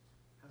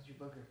 How's your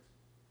booger?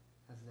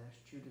 Has Nash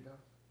chewed it up?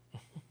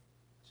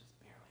 Just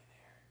barely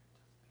there.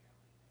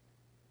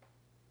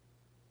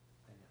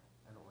 I know.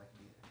 I don't like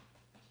it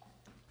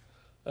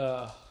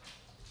either.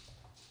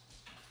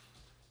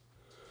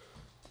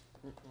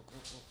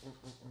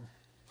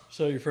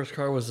 So your first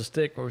car was a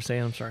stick. What were we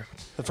saying? I'm sorry.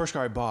 The first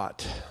car I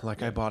bought,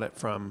 I bought it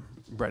from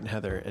Brett and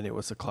Heather, and it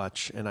was a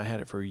clutch, and I had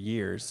it for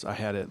years. I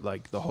had it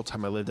like the whole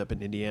time I lived up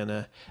in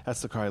Indiana.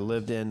 That's the car I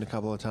lived in a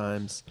couple of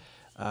times.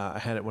 I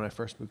had it when I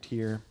first moved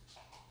here.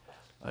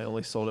 I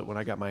only sold it when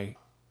I got my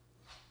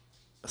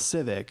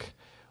Civic,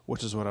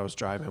 which is what I was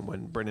driving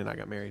when Brendan and I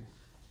got married.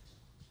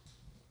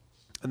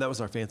 And that was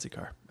our fancy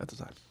car at the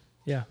time.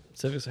 Yeah,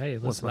 Civics. Hey,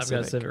 listen, I've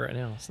got a Civic right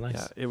now. It's nice.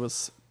 Yeah, it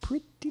was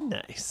pretty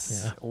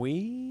nice. Yeah.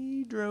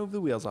 We drove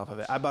the wheels off of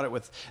it. I bought it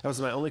that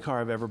was my only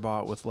car I've ever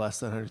bought with less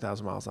than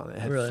 100,000 miles on it. It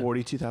had Really?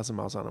 42,000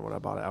 miles on it when I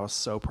bought it. I was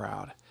so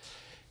proud.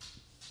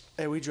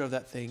 And we drove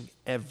that thing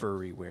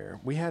everywhere.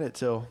 We had it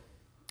till,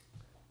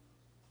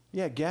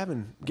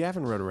 Gavin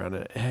rode around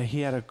it. He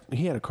had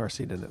a car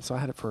seat in it, so I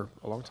had it for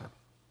a long time.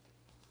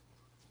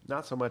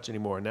 Not so much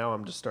anymore. Now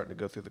I'm just starting to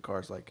go through the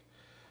cars like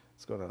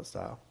it's going out of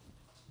style.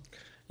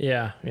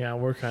 Yeah,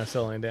 we're kind of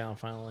settling down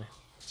finally.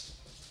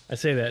 I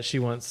say that she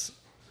wants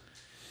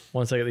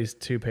once I get these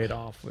 2 paid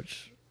off,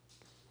 which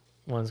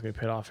one's going to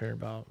be paid off here in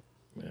about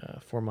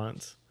 4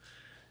 months,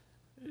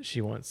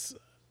 she wants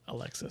a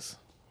Lexus.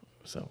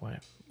 So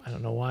I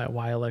don't know why a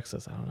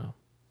Lexus. I don't know.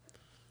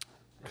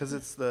 Because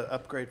it's the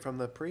upgrade from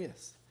the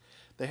Prius.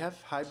 They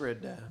have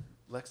hybrid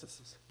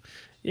Lexuses.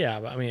 Yeah,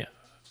 but I mean,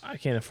 I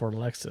can't afford a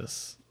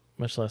Lexus,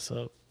 much less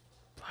a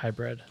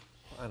hybrid.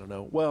 I don't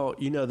know. Well,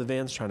 the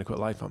van's trying to quit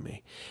life on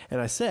me.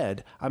 And I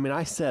said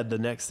the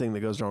next thing that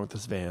goes wrong with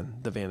this van,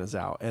 the van is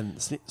out.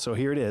 And so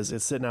here it is.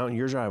 It's sitting out in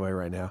your driveway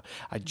right now.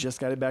 I just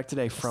got it back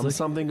today from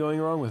something going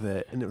wrong with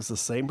it. And it was the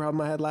same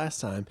problem I had last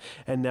time.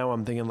 And now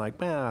I'm thinking like,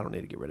 man, I don't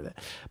need to get rid of it.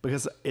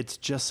 Because it's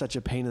just such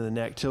a pain in the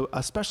neck,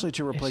 especially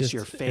to replace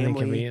your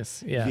family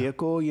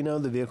vehicle.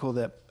 The vehicle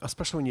that,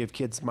 especially when you have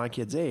kids my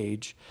kids'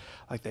 age,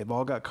 like they've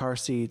all got car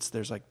seats.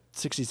 There's like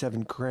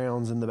 67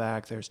 crowns in the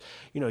back. There's,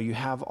 you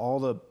have all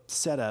the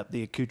setup,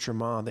 the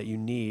accoutrement that you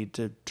need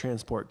to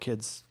transport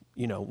kids,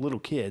 little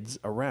kids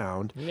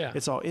around. Yeah.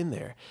 It's all in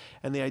there.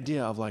 And the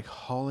idea of like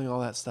hauling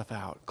all that stuff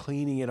out,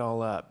 cleaning it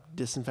all up,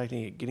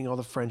 disinfecting it, getting all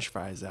the French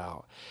fries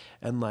out,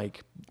 and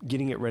like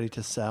getting it ready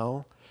to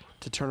sell,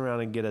 to turn around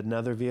and get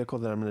another vehicle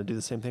that I'm going to do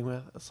the same thing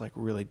with, it's like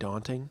really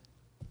daunting.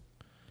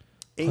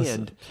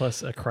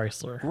 Plus a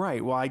Chrysler.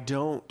 Right. Well,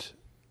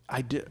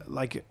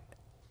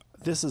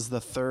 this is the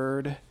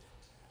third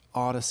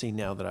Odyssey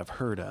now that I've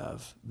heard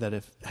of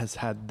that has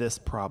had this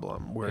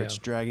problem where it's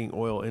dragging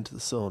oil into the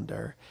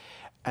cylinder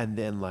and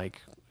then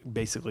like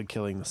basically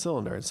killing the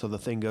cylinder. And so the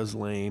thing goes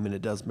lame and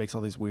it makes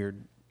all these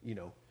weird,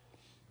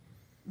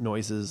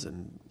 noises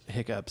and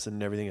hiccups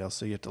and everything else.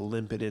 So you have to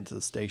limp it into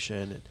the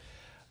station. And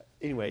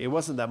anyway, it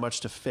wasn't that much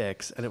to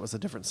fix and it was a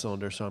different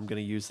cylinder. So I'm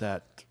going to use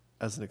that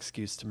as an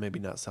excuse to maybe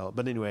not sell it.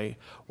 But anyway,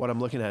 what I'm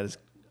looking at is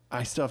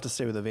I still have to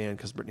stay with the van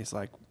because Brittany's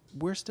like,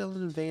 we're still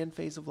in the van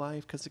phase of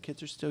life because the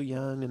kids are still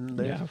young and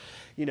they're,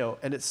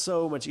 and it's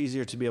so much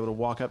easier to be able to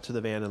walk up to the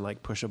van and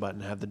like push a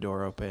button, have the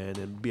door open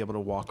and be able to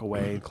walk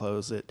away and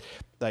close it.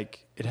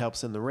 Like it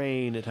helps in the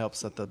rain. It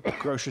helps at the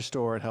grocery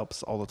store. It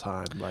helps all the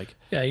time. Like,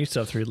 yeah, you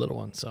still have 3 little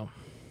ones. So,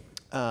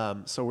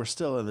 so we're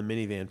still in the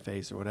minivan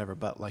phase or whatever.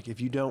 But like,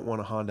 if you don't want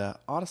a Honda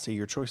Odyssey,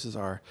 your choices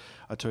are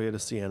a Toyota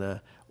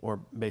Sienna or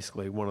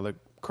basically one of the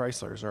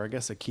Chryslers or I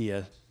guess a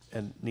Kia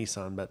and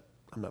Nissan, but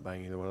I'm not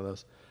buying either one of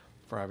those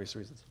for obvious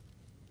reasons.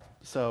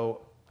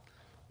 So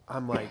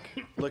I'm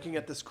like looking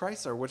at this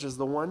Chrysler, which is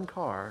the one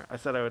car I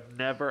said I would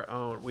never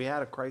own. We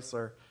had a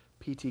Chrysler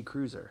PT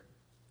Cruiser.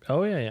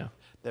 Oh, yeah.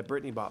 That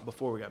Brittany bought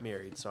before we got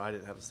married, so I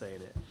didn't have a say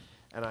in it.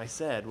 And I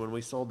said when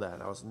we sold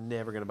that, I was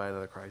never going to buy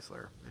another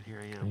Chrysler. And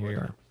here I am. Here you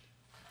are.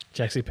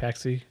 Jaxie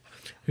Paxi.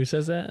 Who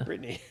says that?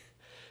 Brittany.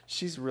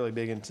 She's really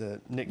big into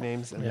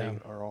nicknames, and they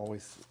are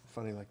always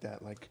funny like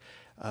that. Like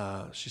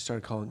she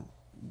started calling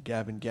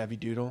Gavin Gabby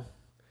Doodle.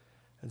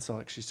 And so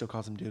like she still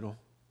calls him Doodle.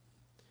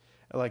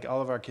 Like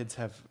all of our kids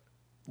have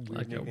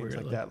weird nicknames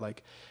like that,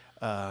 like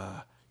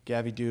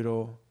Gabby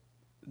Doodle,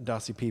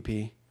 Dossie Pee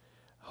Pee,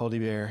 Holdy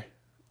Bear,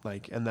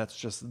 like, and that's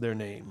just their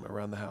name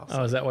around the house.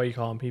 Oh, is that why you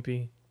call him Pee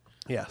Pee?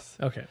 Yes.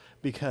 Okay.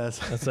 Because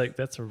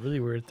that's a really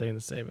weird thing to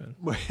say, man.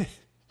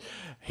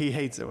 He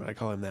hates it when I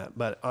call him that,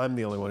 but I'm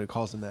the only one who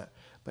calls him that.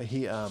 But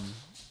he,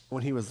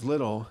 when he was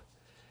little,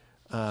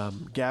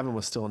 Gavin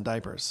was still in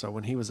diapers. So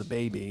when he was a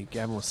baby,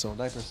 Gavin was still in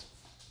diapers,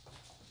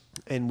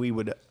 and we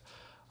would.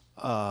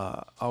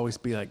 Always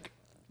be like,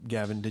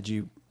 Gavin, did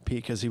you pee?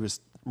 Because we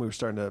were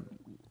starting to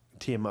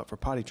tee him up for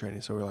potty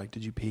training. So we were like,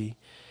 did you pee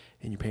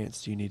in your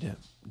pants? Do you need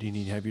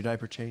to have your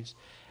diaper changed?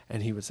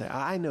 And he would say,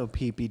 I know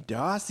pee pee,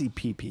 Dossie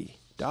pee pee,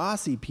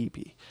 Dossie pee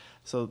pee.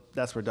 So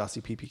that's where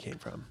Dossie pee pee came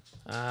from.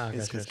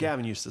 It's because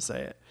Gavin used to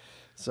say it.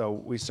 So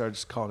we started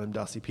just calling him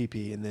Dossie pee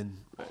pee, and then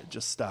it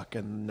just stuck.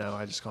 And now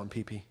I just call him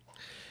pee pee.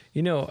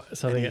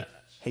 Something. And he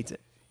hates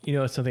it.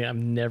 Something I've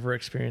never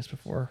experienced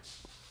before.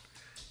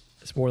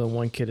 It's more than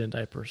one kid in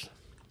diapers.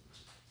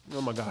 Oh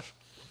my gosh.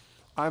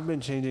 I've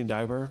been changing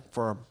diaper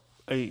for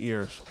 8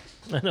 years.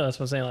 I know, that's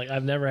what I'm saying. Like,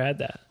 I've never had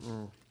that.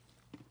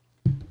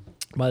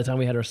 By the time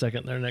we had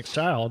our next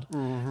child, we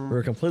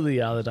were completely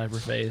out of the diaper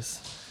phase,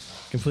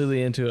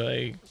 completely into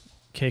a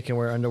cake and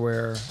wear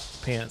underwear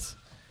pants.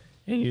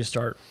 And you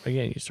start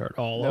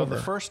all over.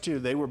 The first 2,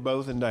 they were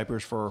both in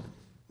diapers for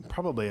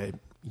probably a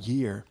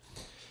year.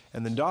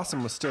 And then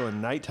Dawson was still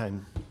in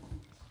nighttime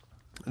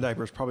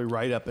diapers probably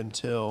right up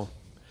until...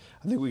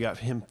 I think we got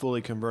him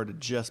fully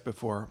converted just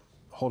before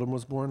Holden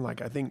was born,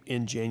 like I think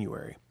in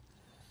January.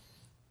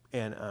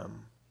 And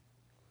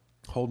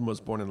Holden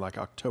was born in like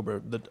the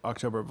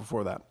October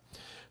before that.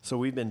 So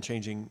we've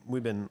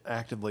been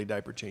actively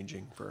diaper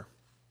changing for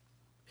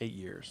 8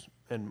 years.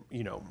 And,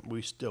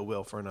 we still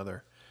will for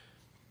another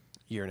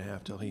year and a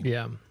half till he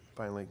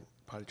finally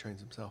potty trains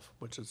himself,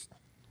 which is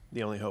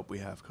the only hope we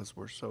have because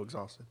we're so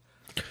exhausted.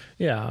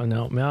 Yeah,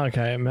 no,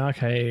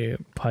 Malachi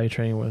potty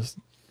training was...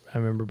 I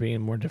remember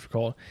being more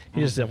difficult.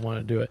 He just didn't want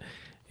to do it.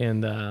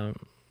 And I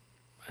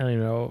don't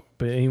even know,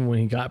 but even when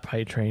he got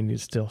potty trained, he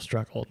still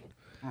struggled.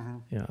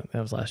 That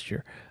was last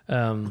year.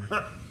 Man,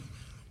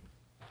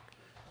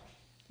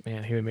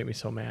 he would make me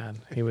so mad.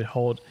 He would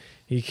hold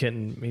his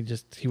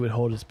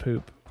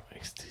poop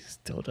He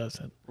still does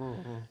it,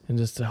 and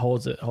just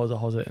holds it,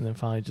 and then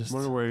finally just.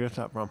 Wonder where you got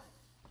that from.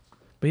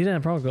 But he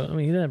didn't have a problem.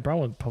 He didn't have a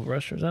problem with public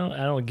restrooms.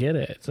 I don't get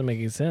it. It doesn't make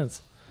any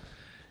sense.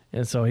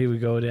 And so he would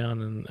go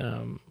down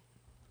and,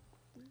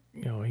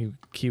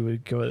 he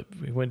would go.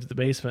 He went to the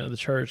basement of the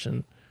church,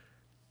 and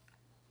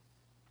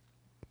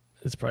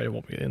it's probably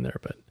won't be in there,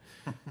 but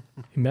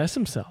he messed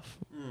himself,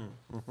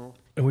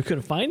 and we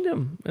couldn't find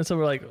him. And so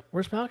we're like,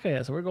 "Where's Malachi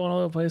at?" So we're going all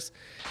over the place,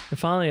 and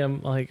finally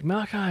I'm like,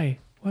 "Malachi,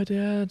 what,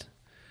 Dad?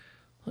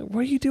 Like, what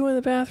are you doing in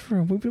the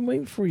bathroom? We've been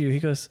waiting for you." He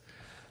goes,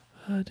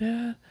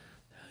 "Dad,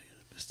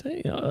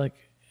 stay."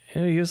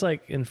 And he was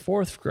like in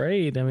 4th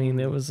grade. I mean,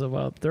 it was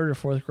about 3rd or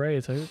 4th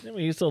grade. So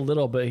he was still a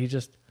little bit.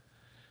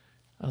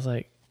 I was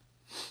like,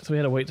 so we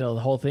had to wait till the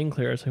whole thing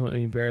cleared, so he wouldn't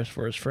be embarrassed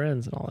for his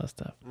friends and all that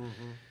stuff.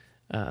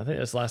 I think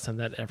that's the last time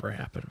that ever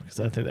happened, because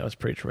I think that was a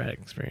pretty traumatic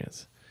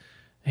experience.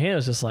 Hannah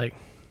was just like,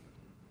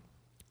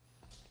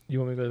 "You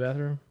want me to go to the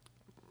bathroom?"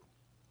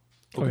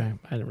 Okay.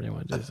 I didn't really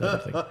want to do this other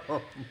thing.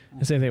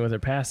 The same thing with her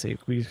passy.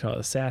 We used to call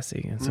it a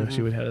sassy. And so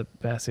she would have a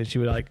passy, and she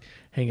would like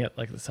hang it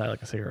like the side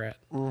like a cigarette.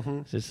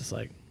 So it's just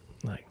like.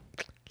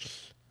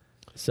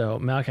 So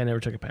Malachi never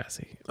took a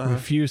passy.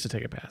 Refused to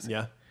take a passy.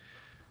 Yeah.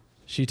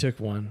 She took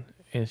one,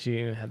 and she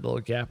even had the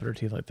little gap in her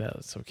teeth like that. It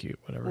was so cute,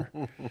 whatever.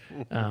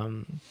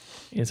 And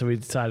so we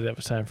decided it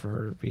was time for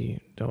her to be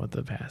done with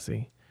the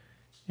passy.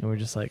 And we're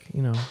just like,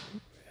 the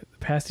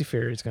passy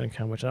fairy is going to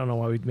come, which I don't know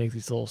why we'd make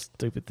these little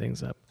stupid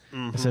things up.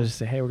 Instead of just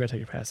say, "Hey, we're going to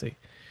take a passy."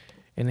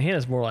 And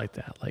Hannah's more like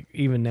that. Like,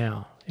 even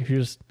now, if you're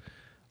just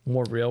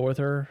more real with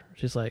her,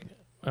 she's like,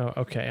 "Oh,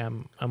 okay,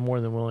 I'm more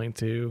than willing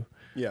to."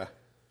 Yeah.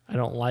 I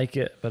don't like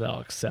it, but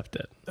I'll accept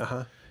it.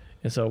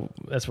 And so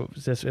that's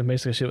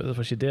basically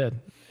what she did.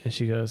 And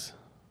she goes,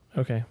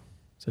 "Okay."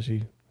 So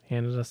she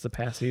handed us the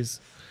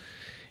passies,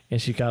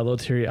 and she got a little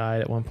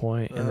teary-eyed at one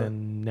point, and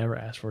then never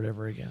asked for it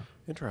ever again.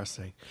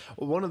 Interesting.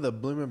 Well, one of the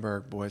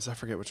Blumenberg boys, I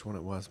forget which one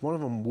it was. One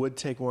of them would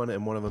take one,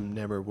 and one of them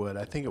never would.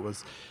 I think it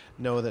was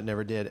Noah that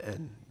never did,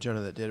 and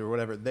Jonah that did, or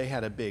whatever. They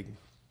had a big.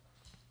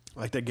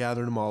 Like, they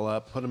gathered them all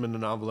up, put them in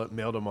an envelope,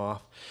 mailed them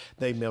off.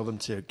 They mailed them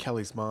to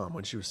Kelly's mom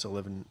when she was still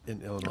living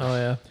in Illinois. Oh,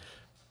 yeah.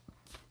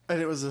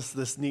 And it was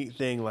this neat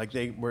thing. Like,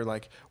 they were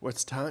like,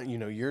 "What's time?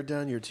 You're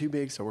done. You're too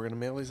big, so we're going to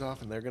mail these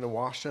off, and they're going to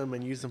wash them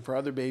and use them for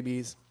other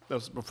babies." That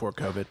was before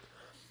COVID.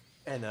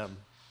 And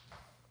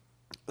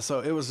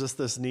so it was just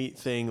this neat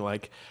thing.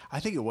 Like, I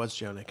think it was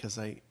Jonah, because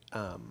they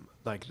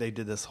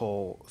did this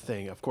whole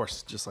thing, of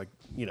course, just like,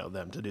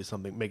 them to do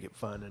something, make it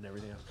fun and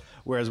everything else.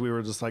 Whereas we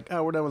were just like,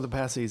 "Oh, we're done with the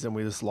passies," and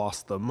we just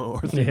lost them or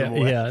threw them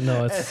away. Yeah,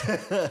 no, it's.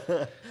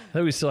 I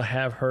think we still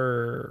have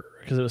her,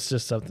 because it was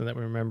just something that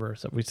we remember.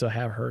 So we still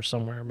have her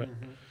somewhere, but.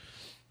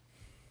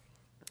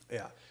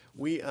 Yeah,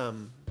 we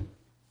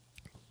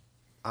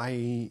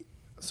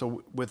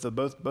so with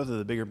both of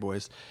the bigger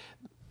boys,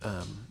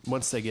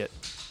 once they get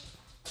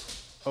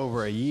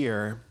over a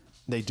year,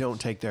 they don't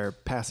take their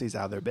passies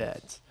out of their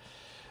beds.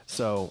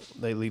 So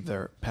they leave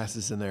their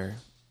passies in their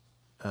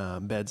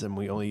beds, and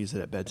we only use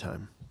it at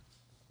bedtime.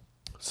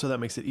 So that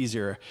makes it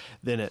easier.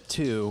 Then at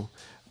 2,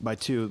 by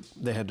 2,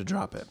 they had to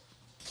drop it.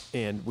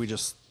 And we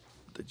just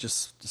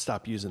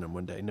stopped using them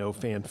one day. No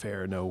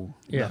fanfare,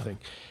 nothing.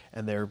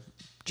 And they're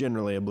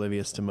generally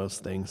oblivious to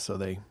most things, so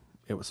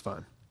it was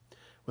fun.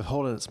 With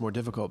Holden, it's more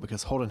difficult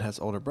because Holden has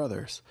older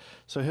brothers.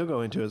 So he'll go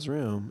into his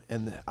room,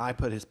 and I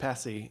put his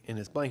passy in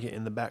his blanket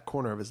in the back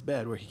corner of his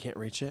bed where he can't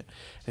reach it.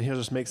 And he'll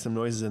just make some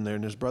noises in there,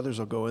 and his brothers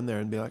will go in there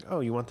and be like, "Oh,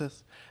 you want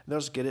this?" And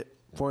they'll just get it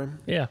for him.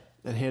 Yeah.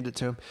 And hand it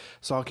to him.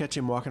 So I'll catch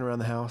him walking around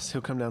the house. He'll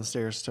come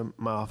downstairs to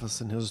my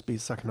office, and he'll just be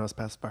sucking on his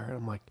pacifier. And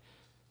I'm like,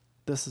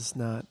 "This is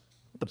not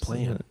the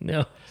plan."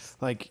 No.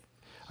 Like,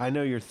 I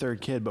know you're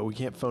 3rd kid, but we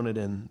can't phone it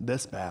in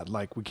this bad.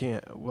 Like, we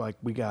can't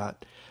be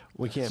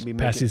making...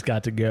 Passy's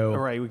got to go.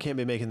 Right, we can't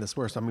be making this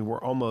worse. I mean,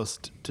 we're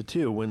almost to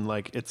 2 when,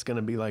 like, it's going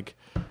to be, like,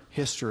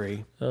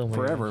 history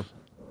forever.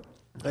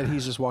 And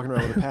he's just walking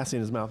around with a passy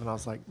in his mouth, and I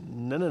was like,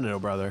 no,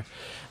 brother.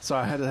 So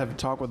I had to have a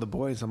talk with the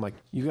boys. I'm like,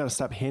 "You got to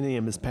stop handing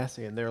him his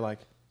passy." And they're like,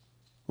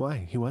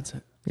 "Why? He wants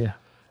it." Yeah.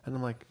 And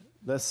I'm like,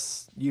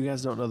 you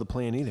guys don't know the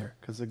plan either.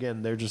 Because,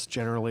 again, they're just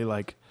generally,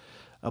 like,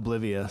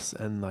 oblivious,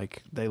 and,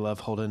 like, they love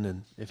Holden,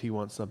 and if he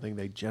wants something,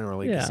 they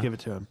generally just give it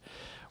to him,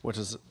 which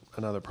is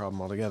another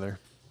problem altogether.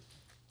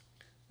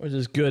 Which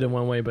is good in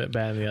one way, but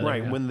bad in the other.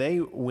 Right. Yeah.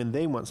 When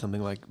they want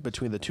something, like,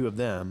 between the 2 of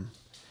them,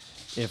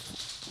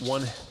 if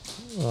one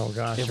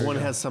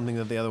has something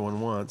that the other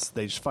one wants,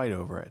 they just fight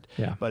over it.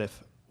 Yeah. But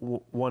if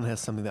one has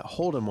something that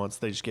Holden wants,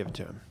 they just give it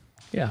to him.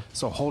 Yeah.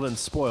 So Holden's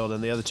spoiled,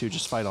 and the other 2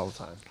 just fight all the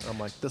time. I'm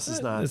like, this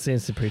is not... This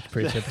seems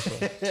pretty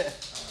typical.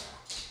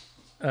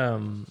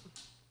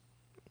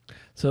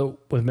 So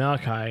with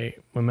Malachi,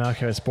 when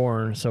Malachi was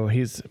born,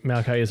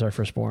 Malachi is our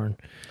firstborn.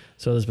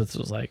 So Elizabeth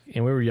was like,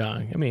 and we were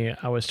young. I mean,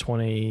 I was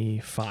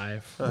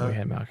 25 when we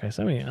had Malachi.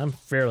 So I mean, I'm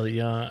fairly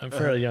young. I'm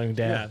fairly young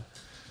dad.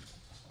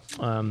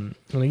 And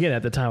again,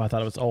 at the time, I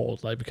thought it was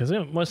old, like, because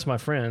most of my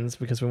friends,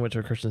 because we went to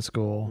a Christian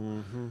school,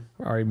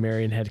 were already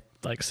married and had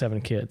like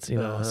 7 kids.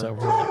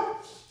 So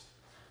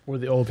we're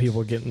the old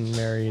people getting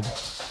married.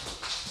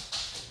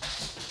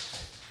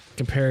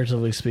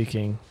 comparatively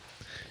speaking.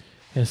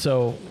 And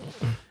so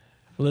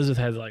Elizabeth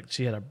had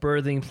she had a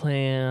birthing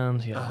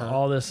plan. She had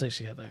all this.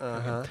 She had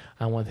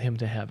I want him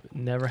to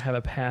never have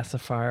a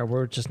pacifier.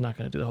 We're just not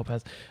going to do the whole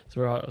pass.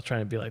 So we're all trying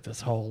to be like this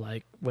whole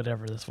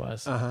whatever this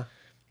was.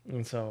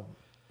 And so,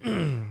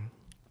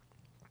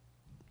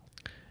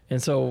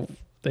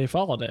 they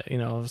followed it.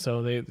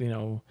 So they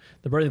the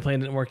birthing plan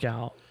didn't work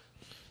out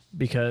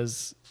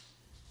because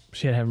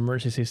she had to have an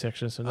emergency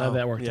C-section. So none of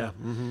that worked out.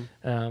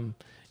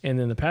 And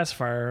then the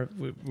pacifier,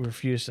 we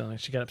refused.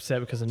 She got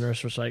upset because the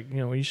nurse was like,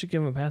 you should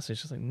give him a passy.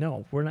 She's like,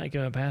 no, we're not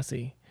giving him a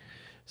passy.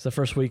 So the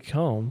first week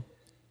home,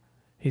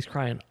 he's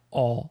crying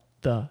all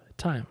the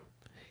time.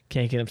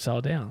 Can't get him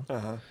settled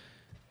down.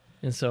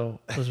 And so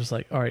Liz was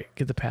like, all right,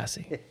 get the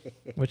passy,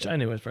 which I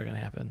knew was probably going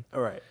to happen. All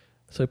right.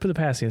 So he put the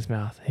passy in his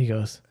mouth. He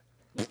goes,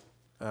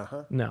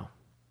 no.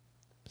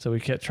 So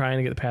we kept trying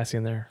to get the passy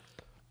in there.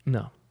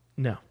 No.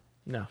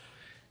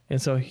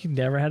 And so he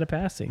never had a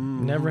passy.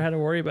 Never had to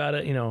worry about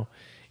it,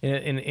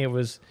 And it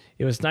was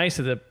nice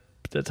at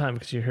the time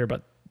because you hear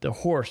about the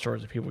horror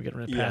stories of people getting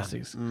rid of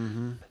passies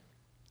and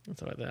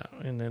stuff like that.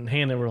 And then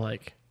Hannah were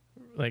like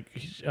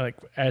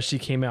as she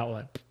came out,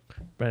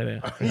 right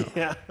there,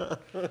 get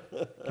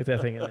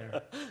that thing in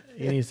there.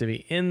 It needs to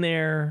be in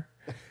there,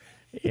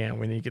 and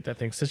we need to get that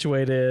thing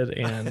situated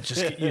and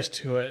just get used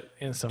to it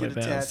and stuff like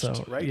that. So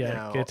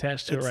now. Get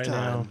attached to it right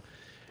time.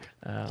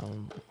 now.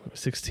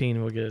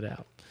 16, we'll get it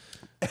out.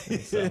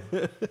 So.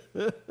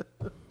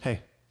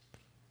 Hey.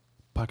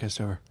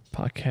 Podcast over.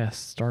 Podcast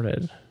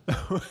started.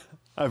 I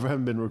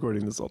haven't been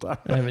recording this whole time.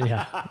 We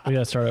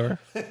gotta start over.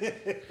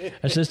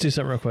 Let's just do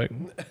something real quick.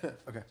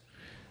 Okay.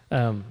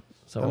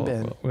 So I'm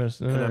Ben.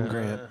 And I'm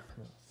Grant.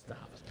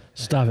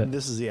 Stop it. And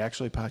this is the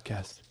Actually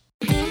Podcast.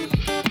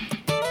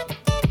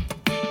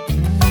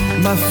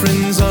 My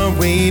friends are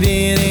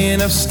waiting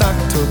and I've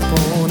stocked up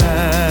on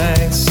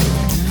ice.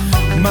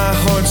 My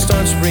heart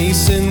starts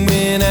racing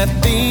when I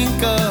think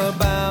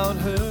about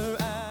her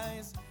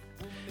eyes.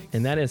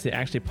 And that is the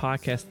Actually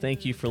Podcast.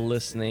 Thank you for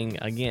listening.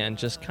 Again,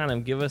 just kind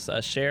of give us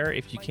a share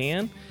if you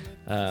can.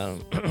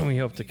 We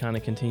hope to kind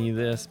of continue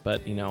this,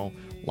 but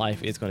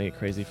life is going to get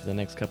crazy for the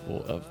next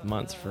couple of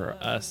months for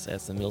us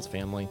as the Mills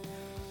family.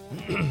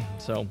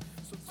 So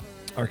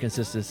our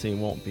consistency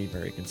won't be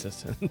very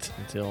consistent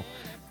until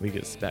we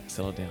get back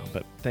settled down.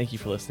 But thank you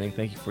for listening.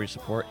 Thank you for your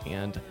support,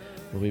 and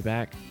we'll be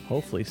back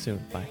hopefully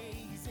soon. Bye.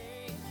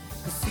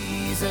 The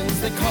seasons,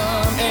 they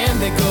come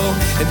and they go,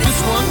 and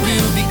this one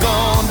will be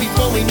gone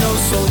before we know,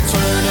 so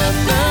turn up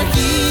the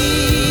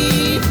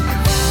heat.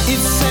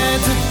 It's sad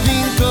to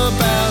think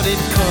about it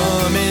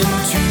coming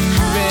to